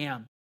 Here I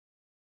am.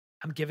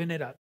 I'm giving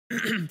it up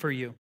for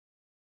you.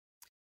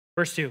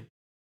 Verse 2,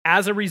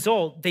 as a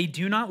result, they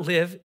do not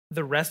live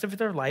the rest of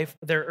their life,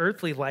 their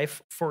earthly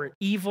life, for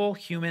evil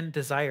human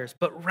desires,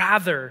 but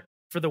rather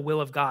for the will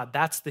of God.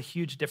 That's the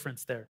huge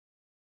difference there.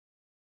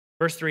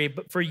 Verse 3,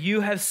 but for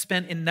you have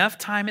spent enough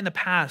time in the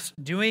past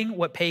doing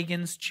what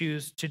pagans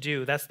choose to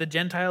do. That's the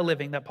Gentile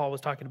living that Paul was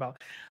talking about.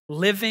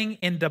 Living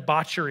in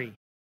debauchery.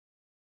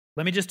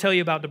 Let me just tell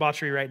you about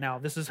debauchery right now.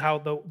 This is how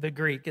the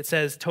Greek, it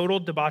says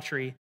total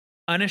debauchery,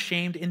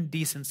 unashamed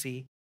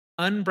indecency,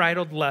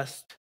 unbridled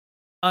lust,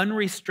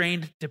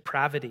 unrestrained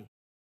depravity.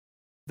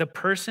 The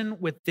person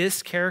with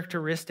this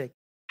characteristic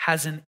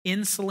has an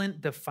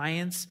insolent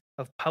defiance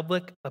of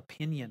public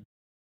opinion,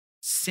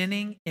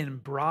 sinning in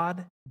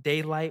broad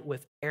daylight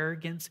with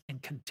arrogance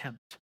and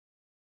contempt.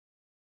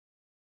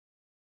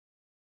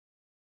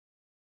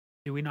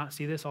 Do we not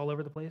see this all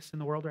over the place in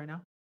the world right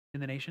now, in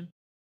the nation?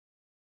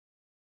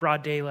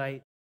 Broad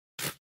daylight.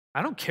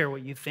 I don't care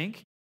what you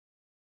think.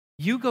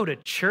 You go to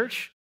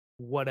church,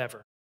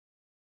 whatever.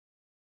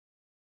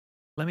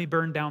 Let me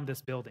burn down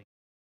this building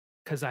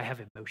because I have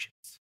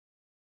emotions.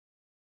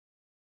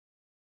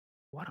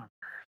 What on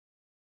earth?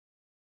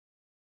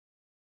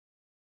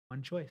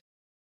 One choice,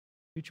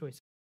 two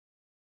choices,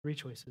 three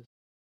choices,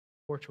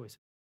 four choices.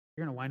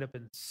 You're going to wind up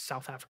in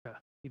South Africa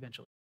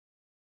eventually.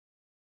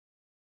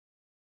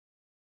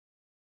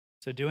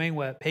 So doing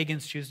what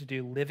pagans choose to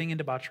do, living in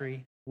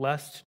debauchery,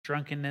 lust,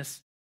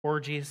 drunkenness,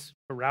 orgies,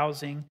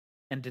 carousing,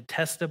 and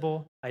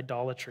detestable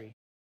idolatry.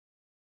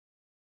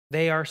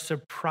 They are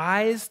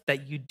surprised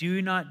that you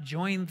do not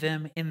join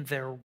them in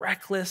their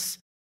reckless,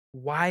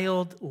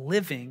 wild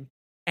living,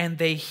 and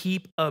they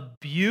heap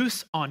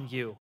abuse on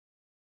you.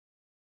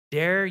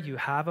 Dare you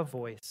have a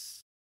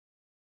voice?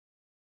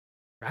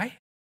 Right?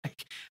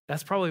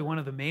 That's probably one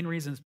of the main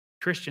reasons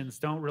Christians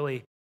don't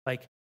really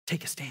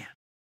take a stand,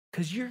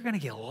 because you're going to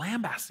get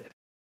lambasted.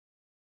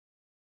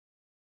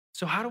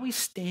 So how do we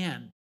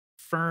stand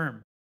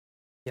firm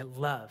yet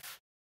love?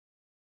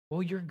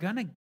 Well, you're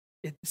gonna.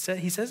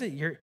 He says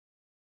it.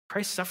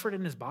 Christ suffered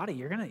in his body.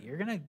 You're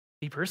gonna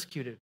be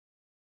persecuted.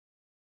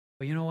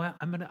 But you know what?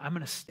 I'm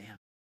gonna stand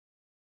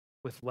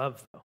with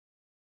love, though.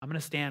 I'm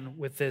gonna stand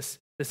with this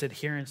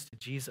adherence to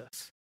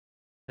Jesus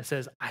that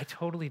says, I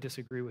totally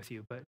disagree with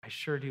you, but I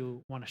sure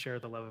do want to share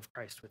the love of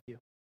Christ with you.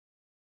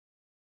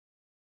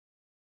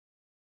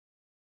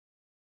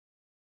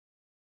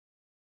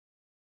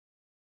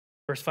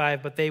 Verse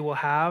 5, but they will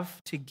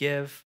have to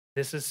give,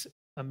 this is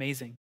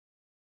amazing.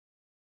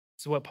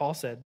 This is what Paul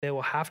said. They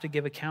will have to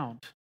give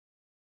account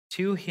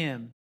to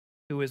him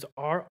who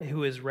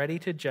is ready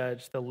to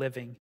judge the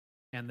living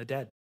and the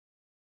dead.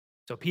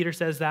 So Peter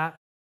says that.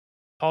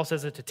 Paul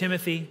says it to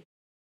Timothy.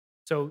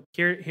 So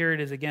here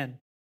it is again.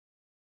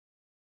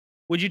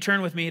 Would you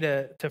turn with me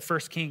to 1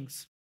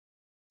 Kings?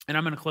 And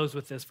I'm going to close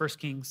with this, 1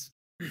 Kings.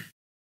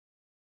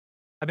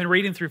 I've been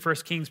reading through 1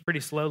 Kings pretty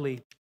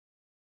slowly,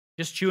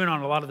 just chewing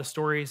on a lot of the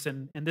stories.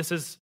 And this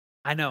is,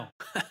 I know,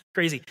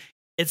 crazy.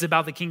 It's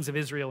about the kings of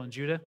Israel and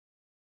Judah.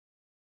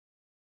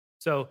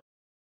 So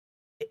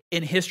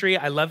in history,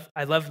 I love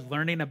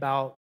learning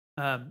about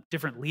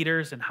different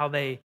leaders and how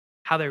they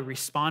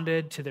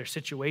responded to their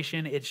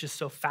situation. It's just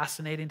so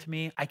fascinating to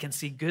me. I can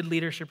see good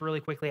leadership really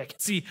quickly. I can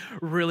see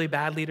really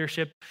bad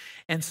leadership.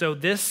 And so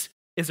this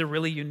is a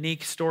really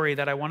unique story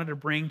that I wanted to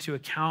bring to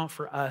account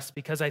for us,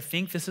 because I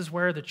think this is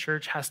where the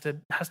church has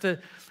to,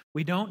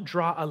 we don't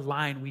draw a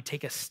line, we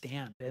take a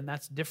stand, and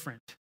that's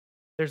different.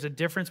 There's a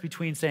difference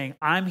between saying,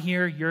 I'm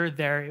here, you're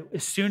there.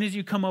 As soon as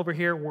you come over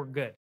here, we're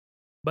good.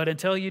 But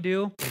until you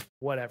do,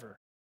 whatever.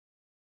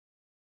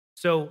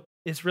 So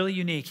it's really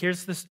unique.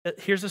 Here's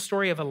a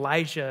story of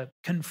Elijah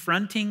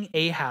confronting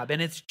Ahab, and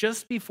it's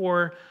just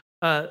before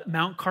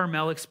Mount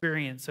Carmel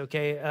experience,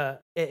 okay?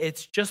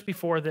 It's just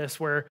before this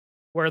where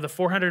the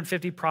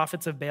 450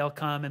 prophets of Baal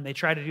come and they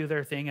try to do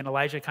their thing, and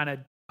Elijah kind of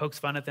pokes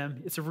fun at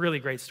them. It's a really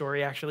great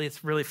story, actually.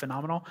 It's really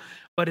phenomenal.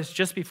 But it's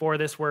just before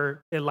this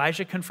where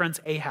Elijah confronts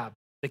Ahab,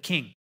 the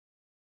king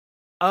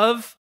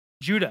of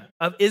Judah,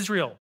 of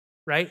Israel,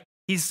 right?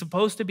 He's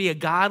supposed to be a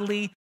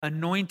godly,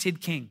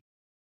 anointed king.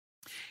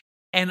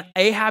 And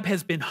Ahab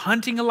has been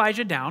hunting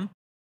Elijah down,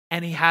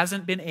 and he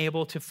hasn't been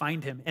able to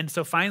find him. And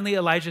so finally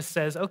Elijah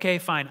says, okay,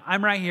 fine,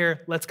 I'm right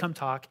here. Let's come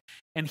talk.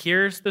 And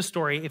here's the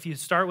story. If you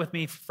start with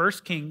me, 1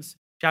 Kings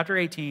chapter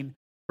 18,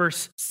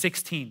 verse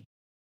 16.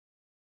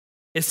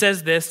 It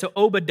says this, so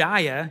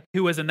Obadiah,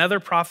 who was another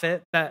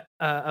prophet that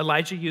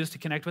Elijah used to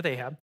connect with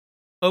Ahab,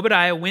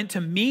 Obadiah went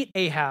to meet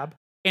Ahab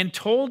and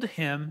told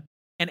him,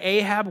 and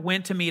Ahab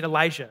went to meet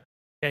Elijah.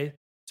 Okay,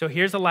 so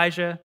here's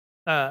Elijah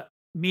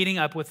meeting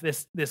up with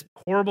this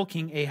horrible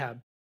king Ahab.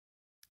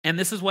 And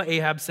this is what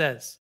Ahab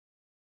says.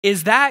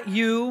 Is that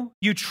you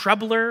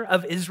troubler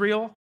of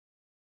Israel?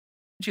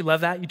 Don't you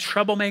love that? You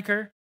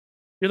troublemaker.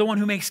 You're the one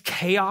who makes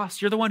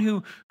chaos. You're the one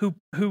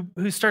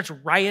who starts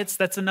riots.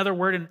 That's another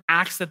word in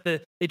Acts that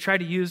they try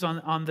to use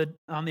on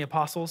the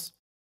apostles.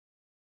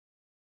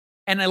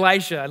 And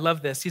Elijah, I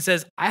love this. He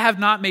says, I have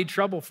not made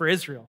trouble for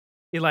Israel,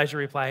 Elijah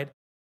replied,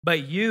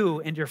 but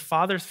you and your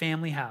father's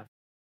family have.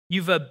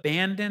 You've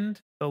abandoned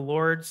the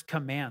Lord's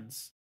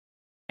commands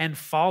and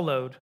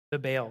followed the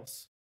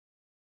Baals.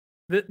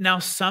 Now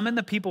summon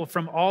the people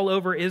from all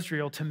over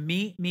Israel to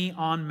meet me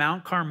on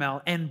Mount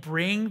Carmel and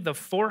bring the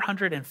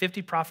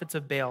 450 prophets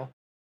of Baal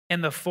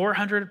and the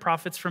 400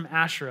 prophets from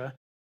Asherah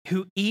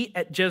who eat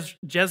at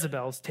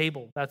Jezebel's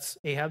table. That's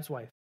Ahab's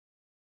wife.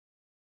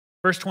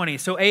 Verse 20,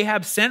 so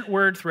Ahab sent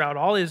word throughout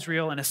all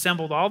Israel and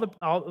assembled all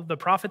the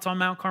prophets on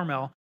Mount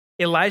Carmel.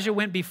 Elijah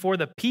went before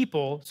the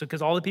people, so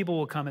because all the people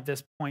will come at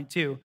this point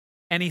too,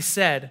 and he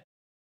said,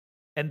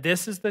 and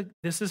this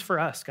is for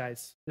us,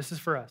 guys. This is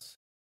for us.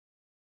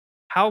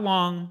 How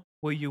long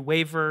will you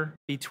waver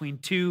between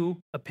two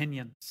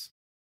opinions?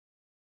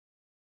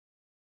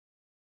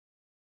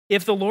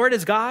 If the Lord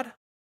is God,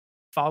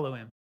 follow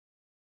him.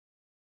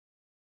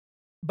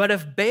 But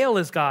if Baal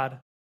is God,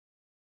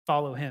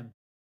 follow him.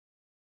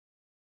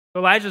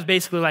 Elijah's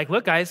basically like,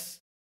 look, guys,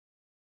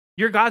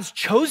 you're God's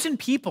chosen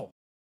people.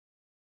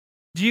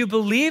 Do you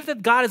believe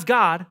that God is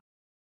God,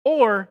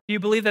 or do you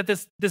believe that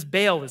this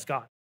Baal is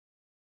God?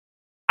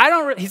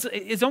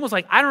 It's almost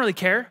like, I don't really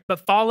care,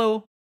 but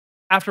follow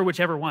after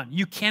whichever one.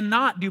 You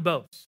cannot do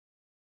both.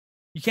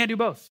 You can't do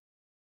both.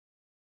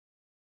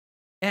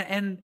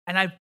 And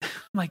I'm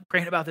like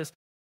praying about this.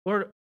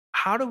 Lord,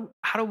 how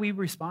do we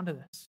respond to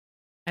this?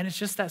 And it's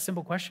just that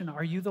simple question.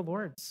 Are you the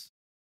Lord's?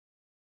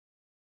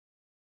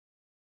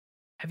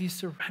 Have you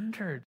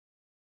surrendered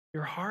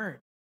your heart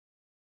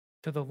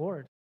to the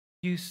Lord?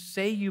 You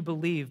say you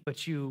believe,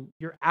 but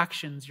your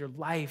actions, your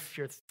life,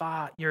 your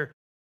thought,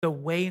 the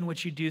way in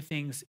which you do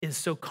things is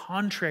so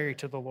contrary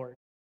to the Lord.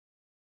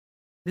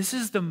 This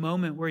is the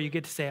moment where you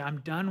get to say,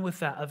 I'm done with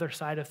that other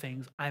side of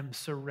things. I'm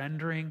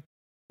surrendering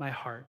my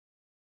heart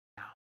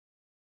now.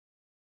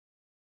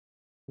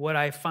 What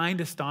I find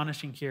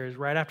astonishing here is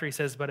right after he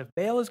says, but if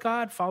Baal is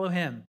God, follow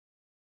him.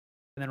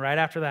 And then right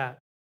after that,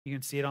 you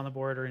can see it on the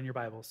board or in your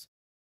Bibles.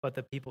 But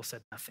the people said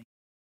nothing.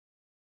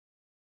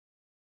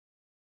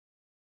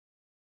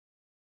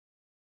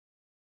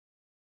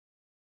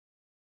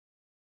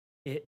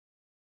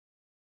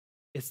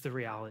 It's the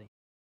reality.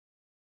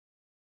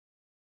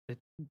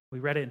 We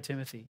read it in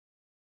Timothy.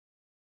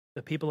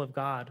 The people of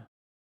God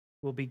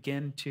will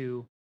begin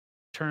to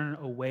turn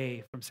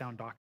away from sound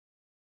doctrine.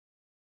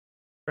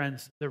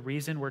 Friends, the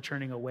reason we're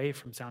turning away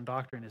from sound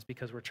doctrine is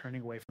because we're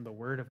turning away from the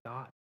Word of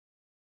God.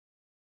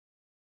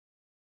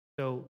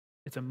 So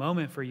it's a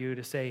moment for you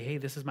to say, hey,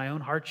 this is my own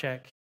heart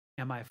check.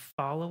 Am I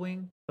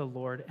following the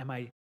Lord? Am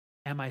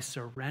I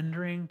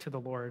surrendering to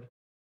the Lord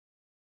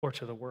or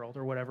to the world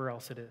or whatever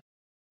else it is?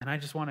 And I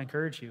just want to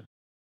encourage you,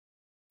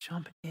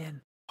 jump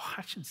in,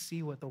 watch and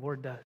see what the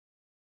Lord does.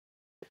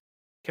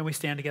 Can we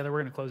stand together?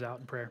 We're going to close out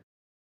in prayer.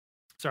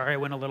 Sorry, I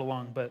went a little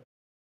long, but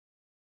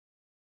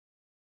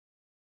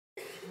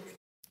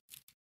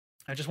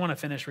I just want to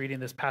finish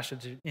reading this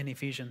passage in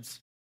Ephesians.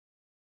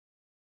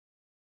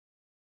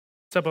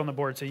 It's up on the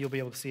board so you'll be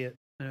able to see it.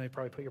 I know you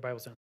probably put your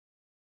Bibles in.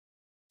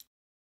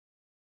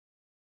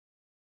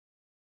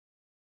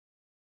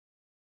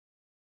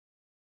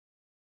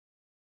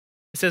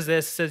 It says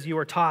this, it says, you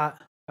were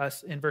taught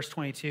us in verse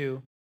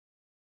 22,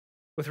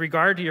 with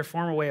regard to your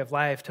former way of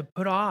life, to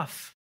put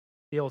off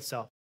the old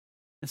self.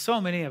 And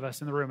so many of us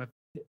in the room,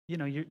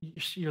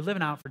 you're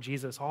living out for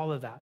Jesus, all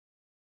of that.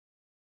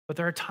 But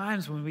there are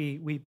times when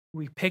we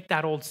pick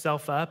that old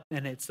self up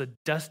and it's a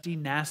dusty,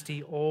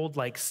 nasty, old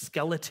like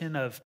skeleton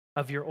of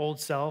your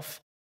old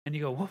self. And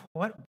you go,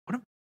 what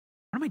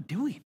am I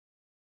doing?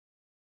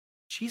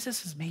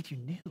 Jesus has made you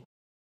new,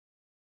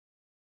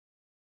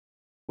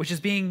 which is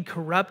being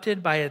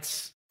corrupted by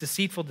its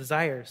deceitful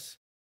desires.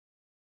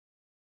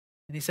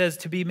 And he says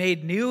to be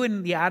made new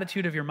in the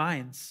attitude of your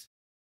minds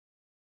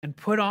and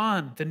put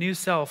on the new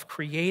self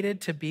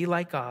created to be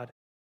like God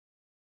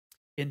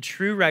in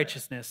true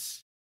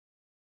righteousness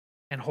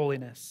and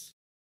holiness.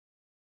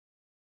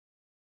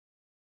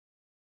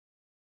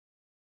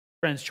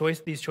 Friends,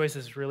 these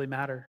choices really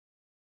matter.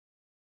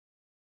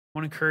 I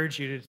want to encourage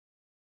you to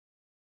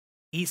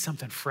eat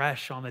something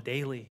fresh on the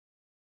daily.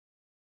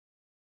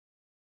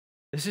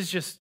 This is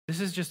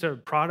just a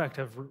product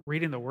of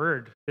reading the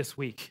word this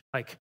week,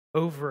 like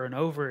over and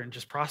over, and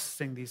just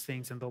processing these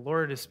things. And the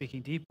Lord is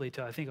speaking deeply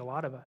to, I think, a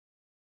lot of us.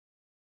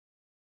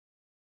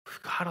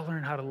 We've got to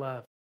learn how to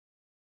love.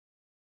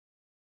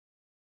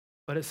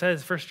 But it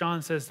says, 1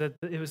 John says that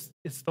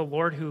it's the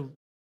Lord who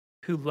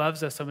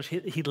loves us so much.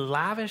 He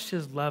lavished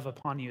his love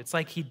upon you. It's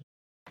like he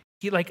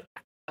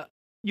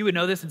you would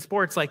know this in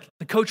sports, like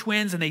the coach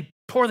wins and they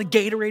pour the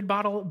Gatorade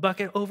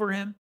bucket over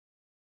him,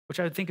 which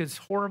I would think is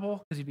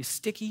horrible because he'd be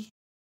sticky.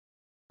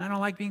 I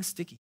don't like being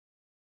sticky.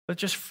 But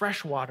just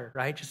fresh water,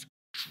 right? Just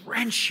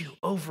drench you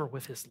over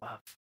with his love.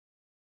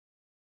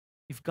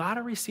 You've got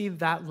to receive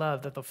that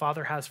love that the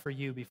Father has for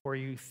you before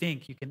you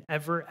think you can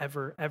ever,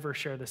 ever, ever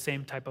share the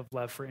same type of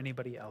love for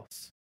anybody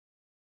else.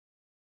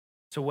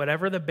 So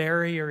whatever the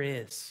barrier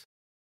is,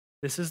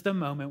 this is the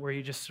moment where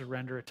you just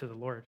surrender it to the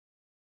Lord.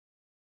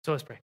 So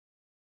let's pray.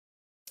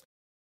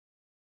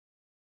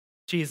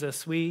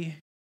 Jesus, we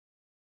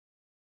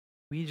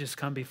just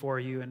come before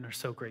you and are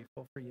so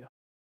grateful for you.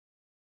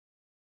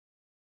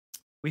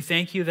 We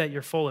thank you that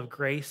you're full of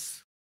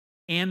grace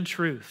and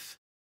truth.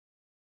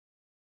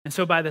 And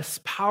so by this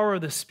power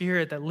of the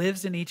Spirit that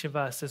lives in each of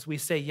us, as we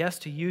say yes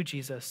to you,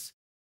 Jesus,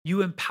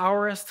 you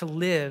empower us to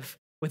live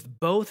with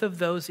both of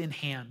those in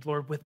hand,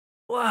 Lord, with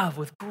love,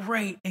 with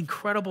great,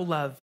 incredible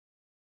love,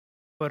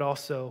 but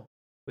also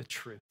with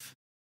truth.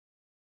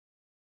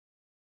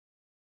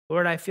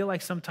 Lord, I feel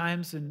like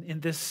sometimes in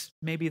this,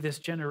 maybe this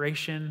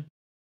generation,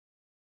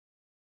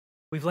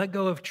 we've let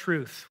go of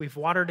truth. We've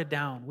watered it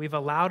down. We've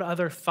allowed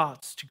other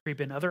thoughts to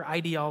creep in, other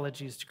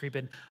ideologies to creep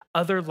in,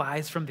 other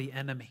lies from the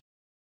enemy.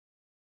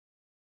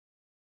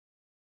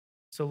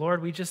 So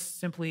Lord, we just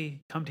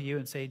simply come to you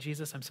and say,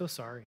 Jesus, I'm so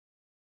sorry.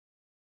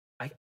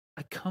 I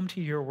come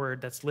to your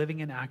word that's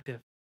living and active,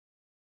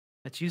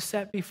 that you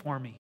set before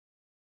me.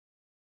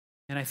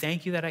 And I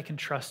thank you that I can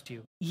trust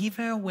you.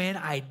 Even when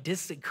I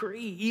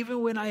disagree,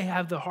 even when I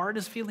have the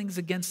hardest feelings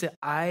against it,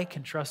 I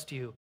can trust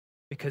you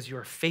because you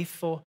are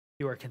faithful,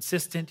 you are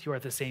consistent, you are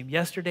the same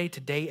yesterday,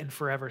 today, and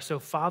forever. So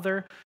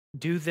Father,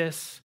 do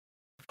this.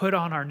 Put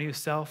on our new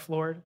self,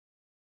 Lord.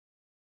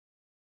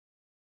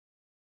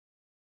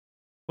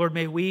 Lord,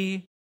 may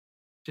we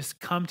just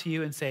come to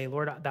you and say,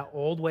 Lord, that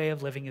old way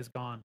of living is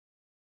gone.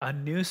 A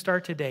new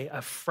start today,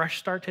 a fresh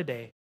start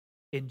today,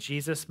 in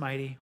Jesus'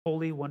 mighty,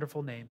 holy,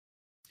 wonderful name.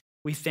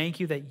 We thank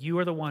you that you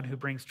are the one who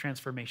brings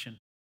transformation.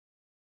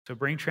 So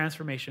bring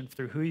transformation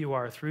through who you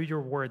are, through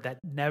your word that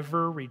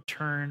never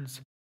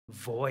returns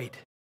void.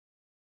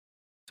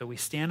 So we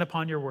stand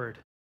upon your word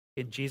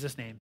in Jesus'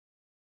 name.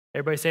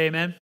 Everybody say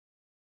amen.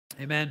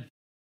 Amen.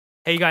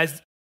 Hey, you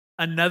guys,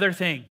 another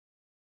thing.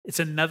 It's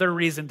another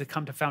reason to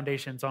come to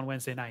Foundations on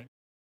Wednesday night.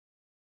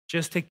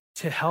 Just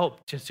to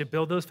help, just to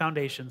build those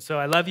foundations. So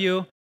I love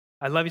you.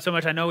 I love you so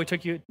much. I know we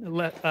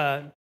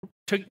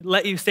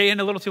let you stay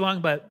in a little too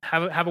long, but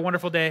have a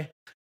wonderful day.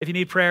 If you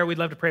need prayer, we'd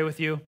love to pray with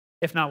you.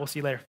 If not, we'll see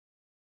you later.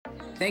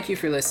 Thank you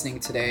for listening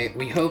today.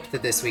 We hope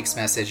that this week's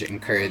message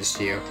encouraged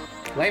you.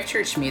 Life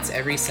Church meets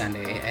every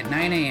Sunday at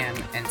 9 a.m.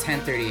 and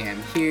 10:30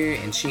 a.m. here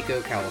in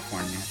Chico,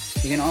 California.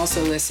 You can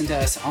also listen to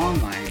us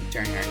online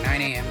during our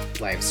 9 a.m.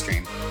 live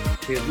stream.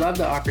 We would love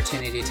the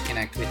opportunity to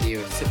connect with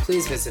you, so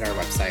please visit our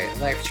website,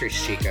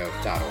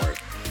 lifechurchchico.org.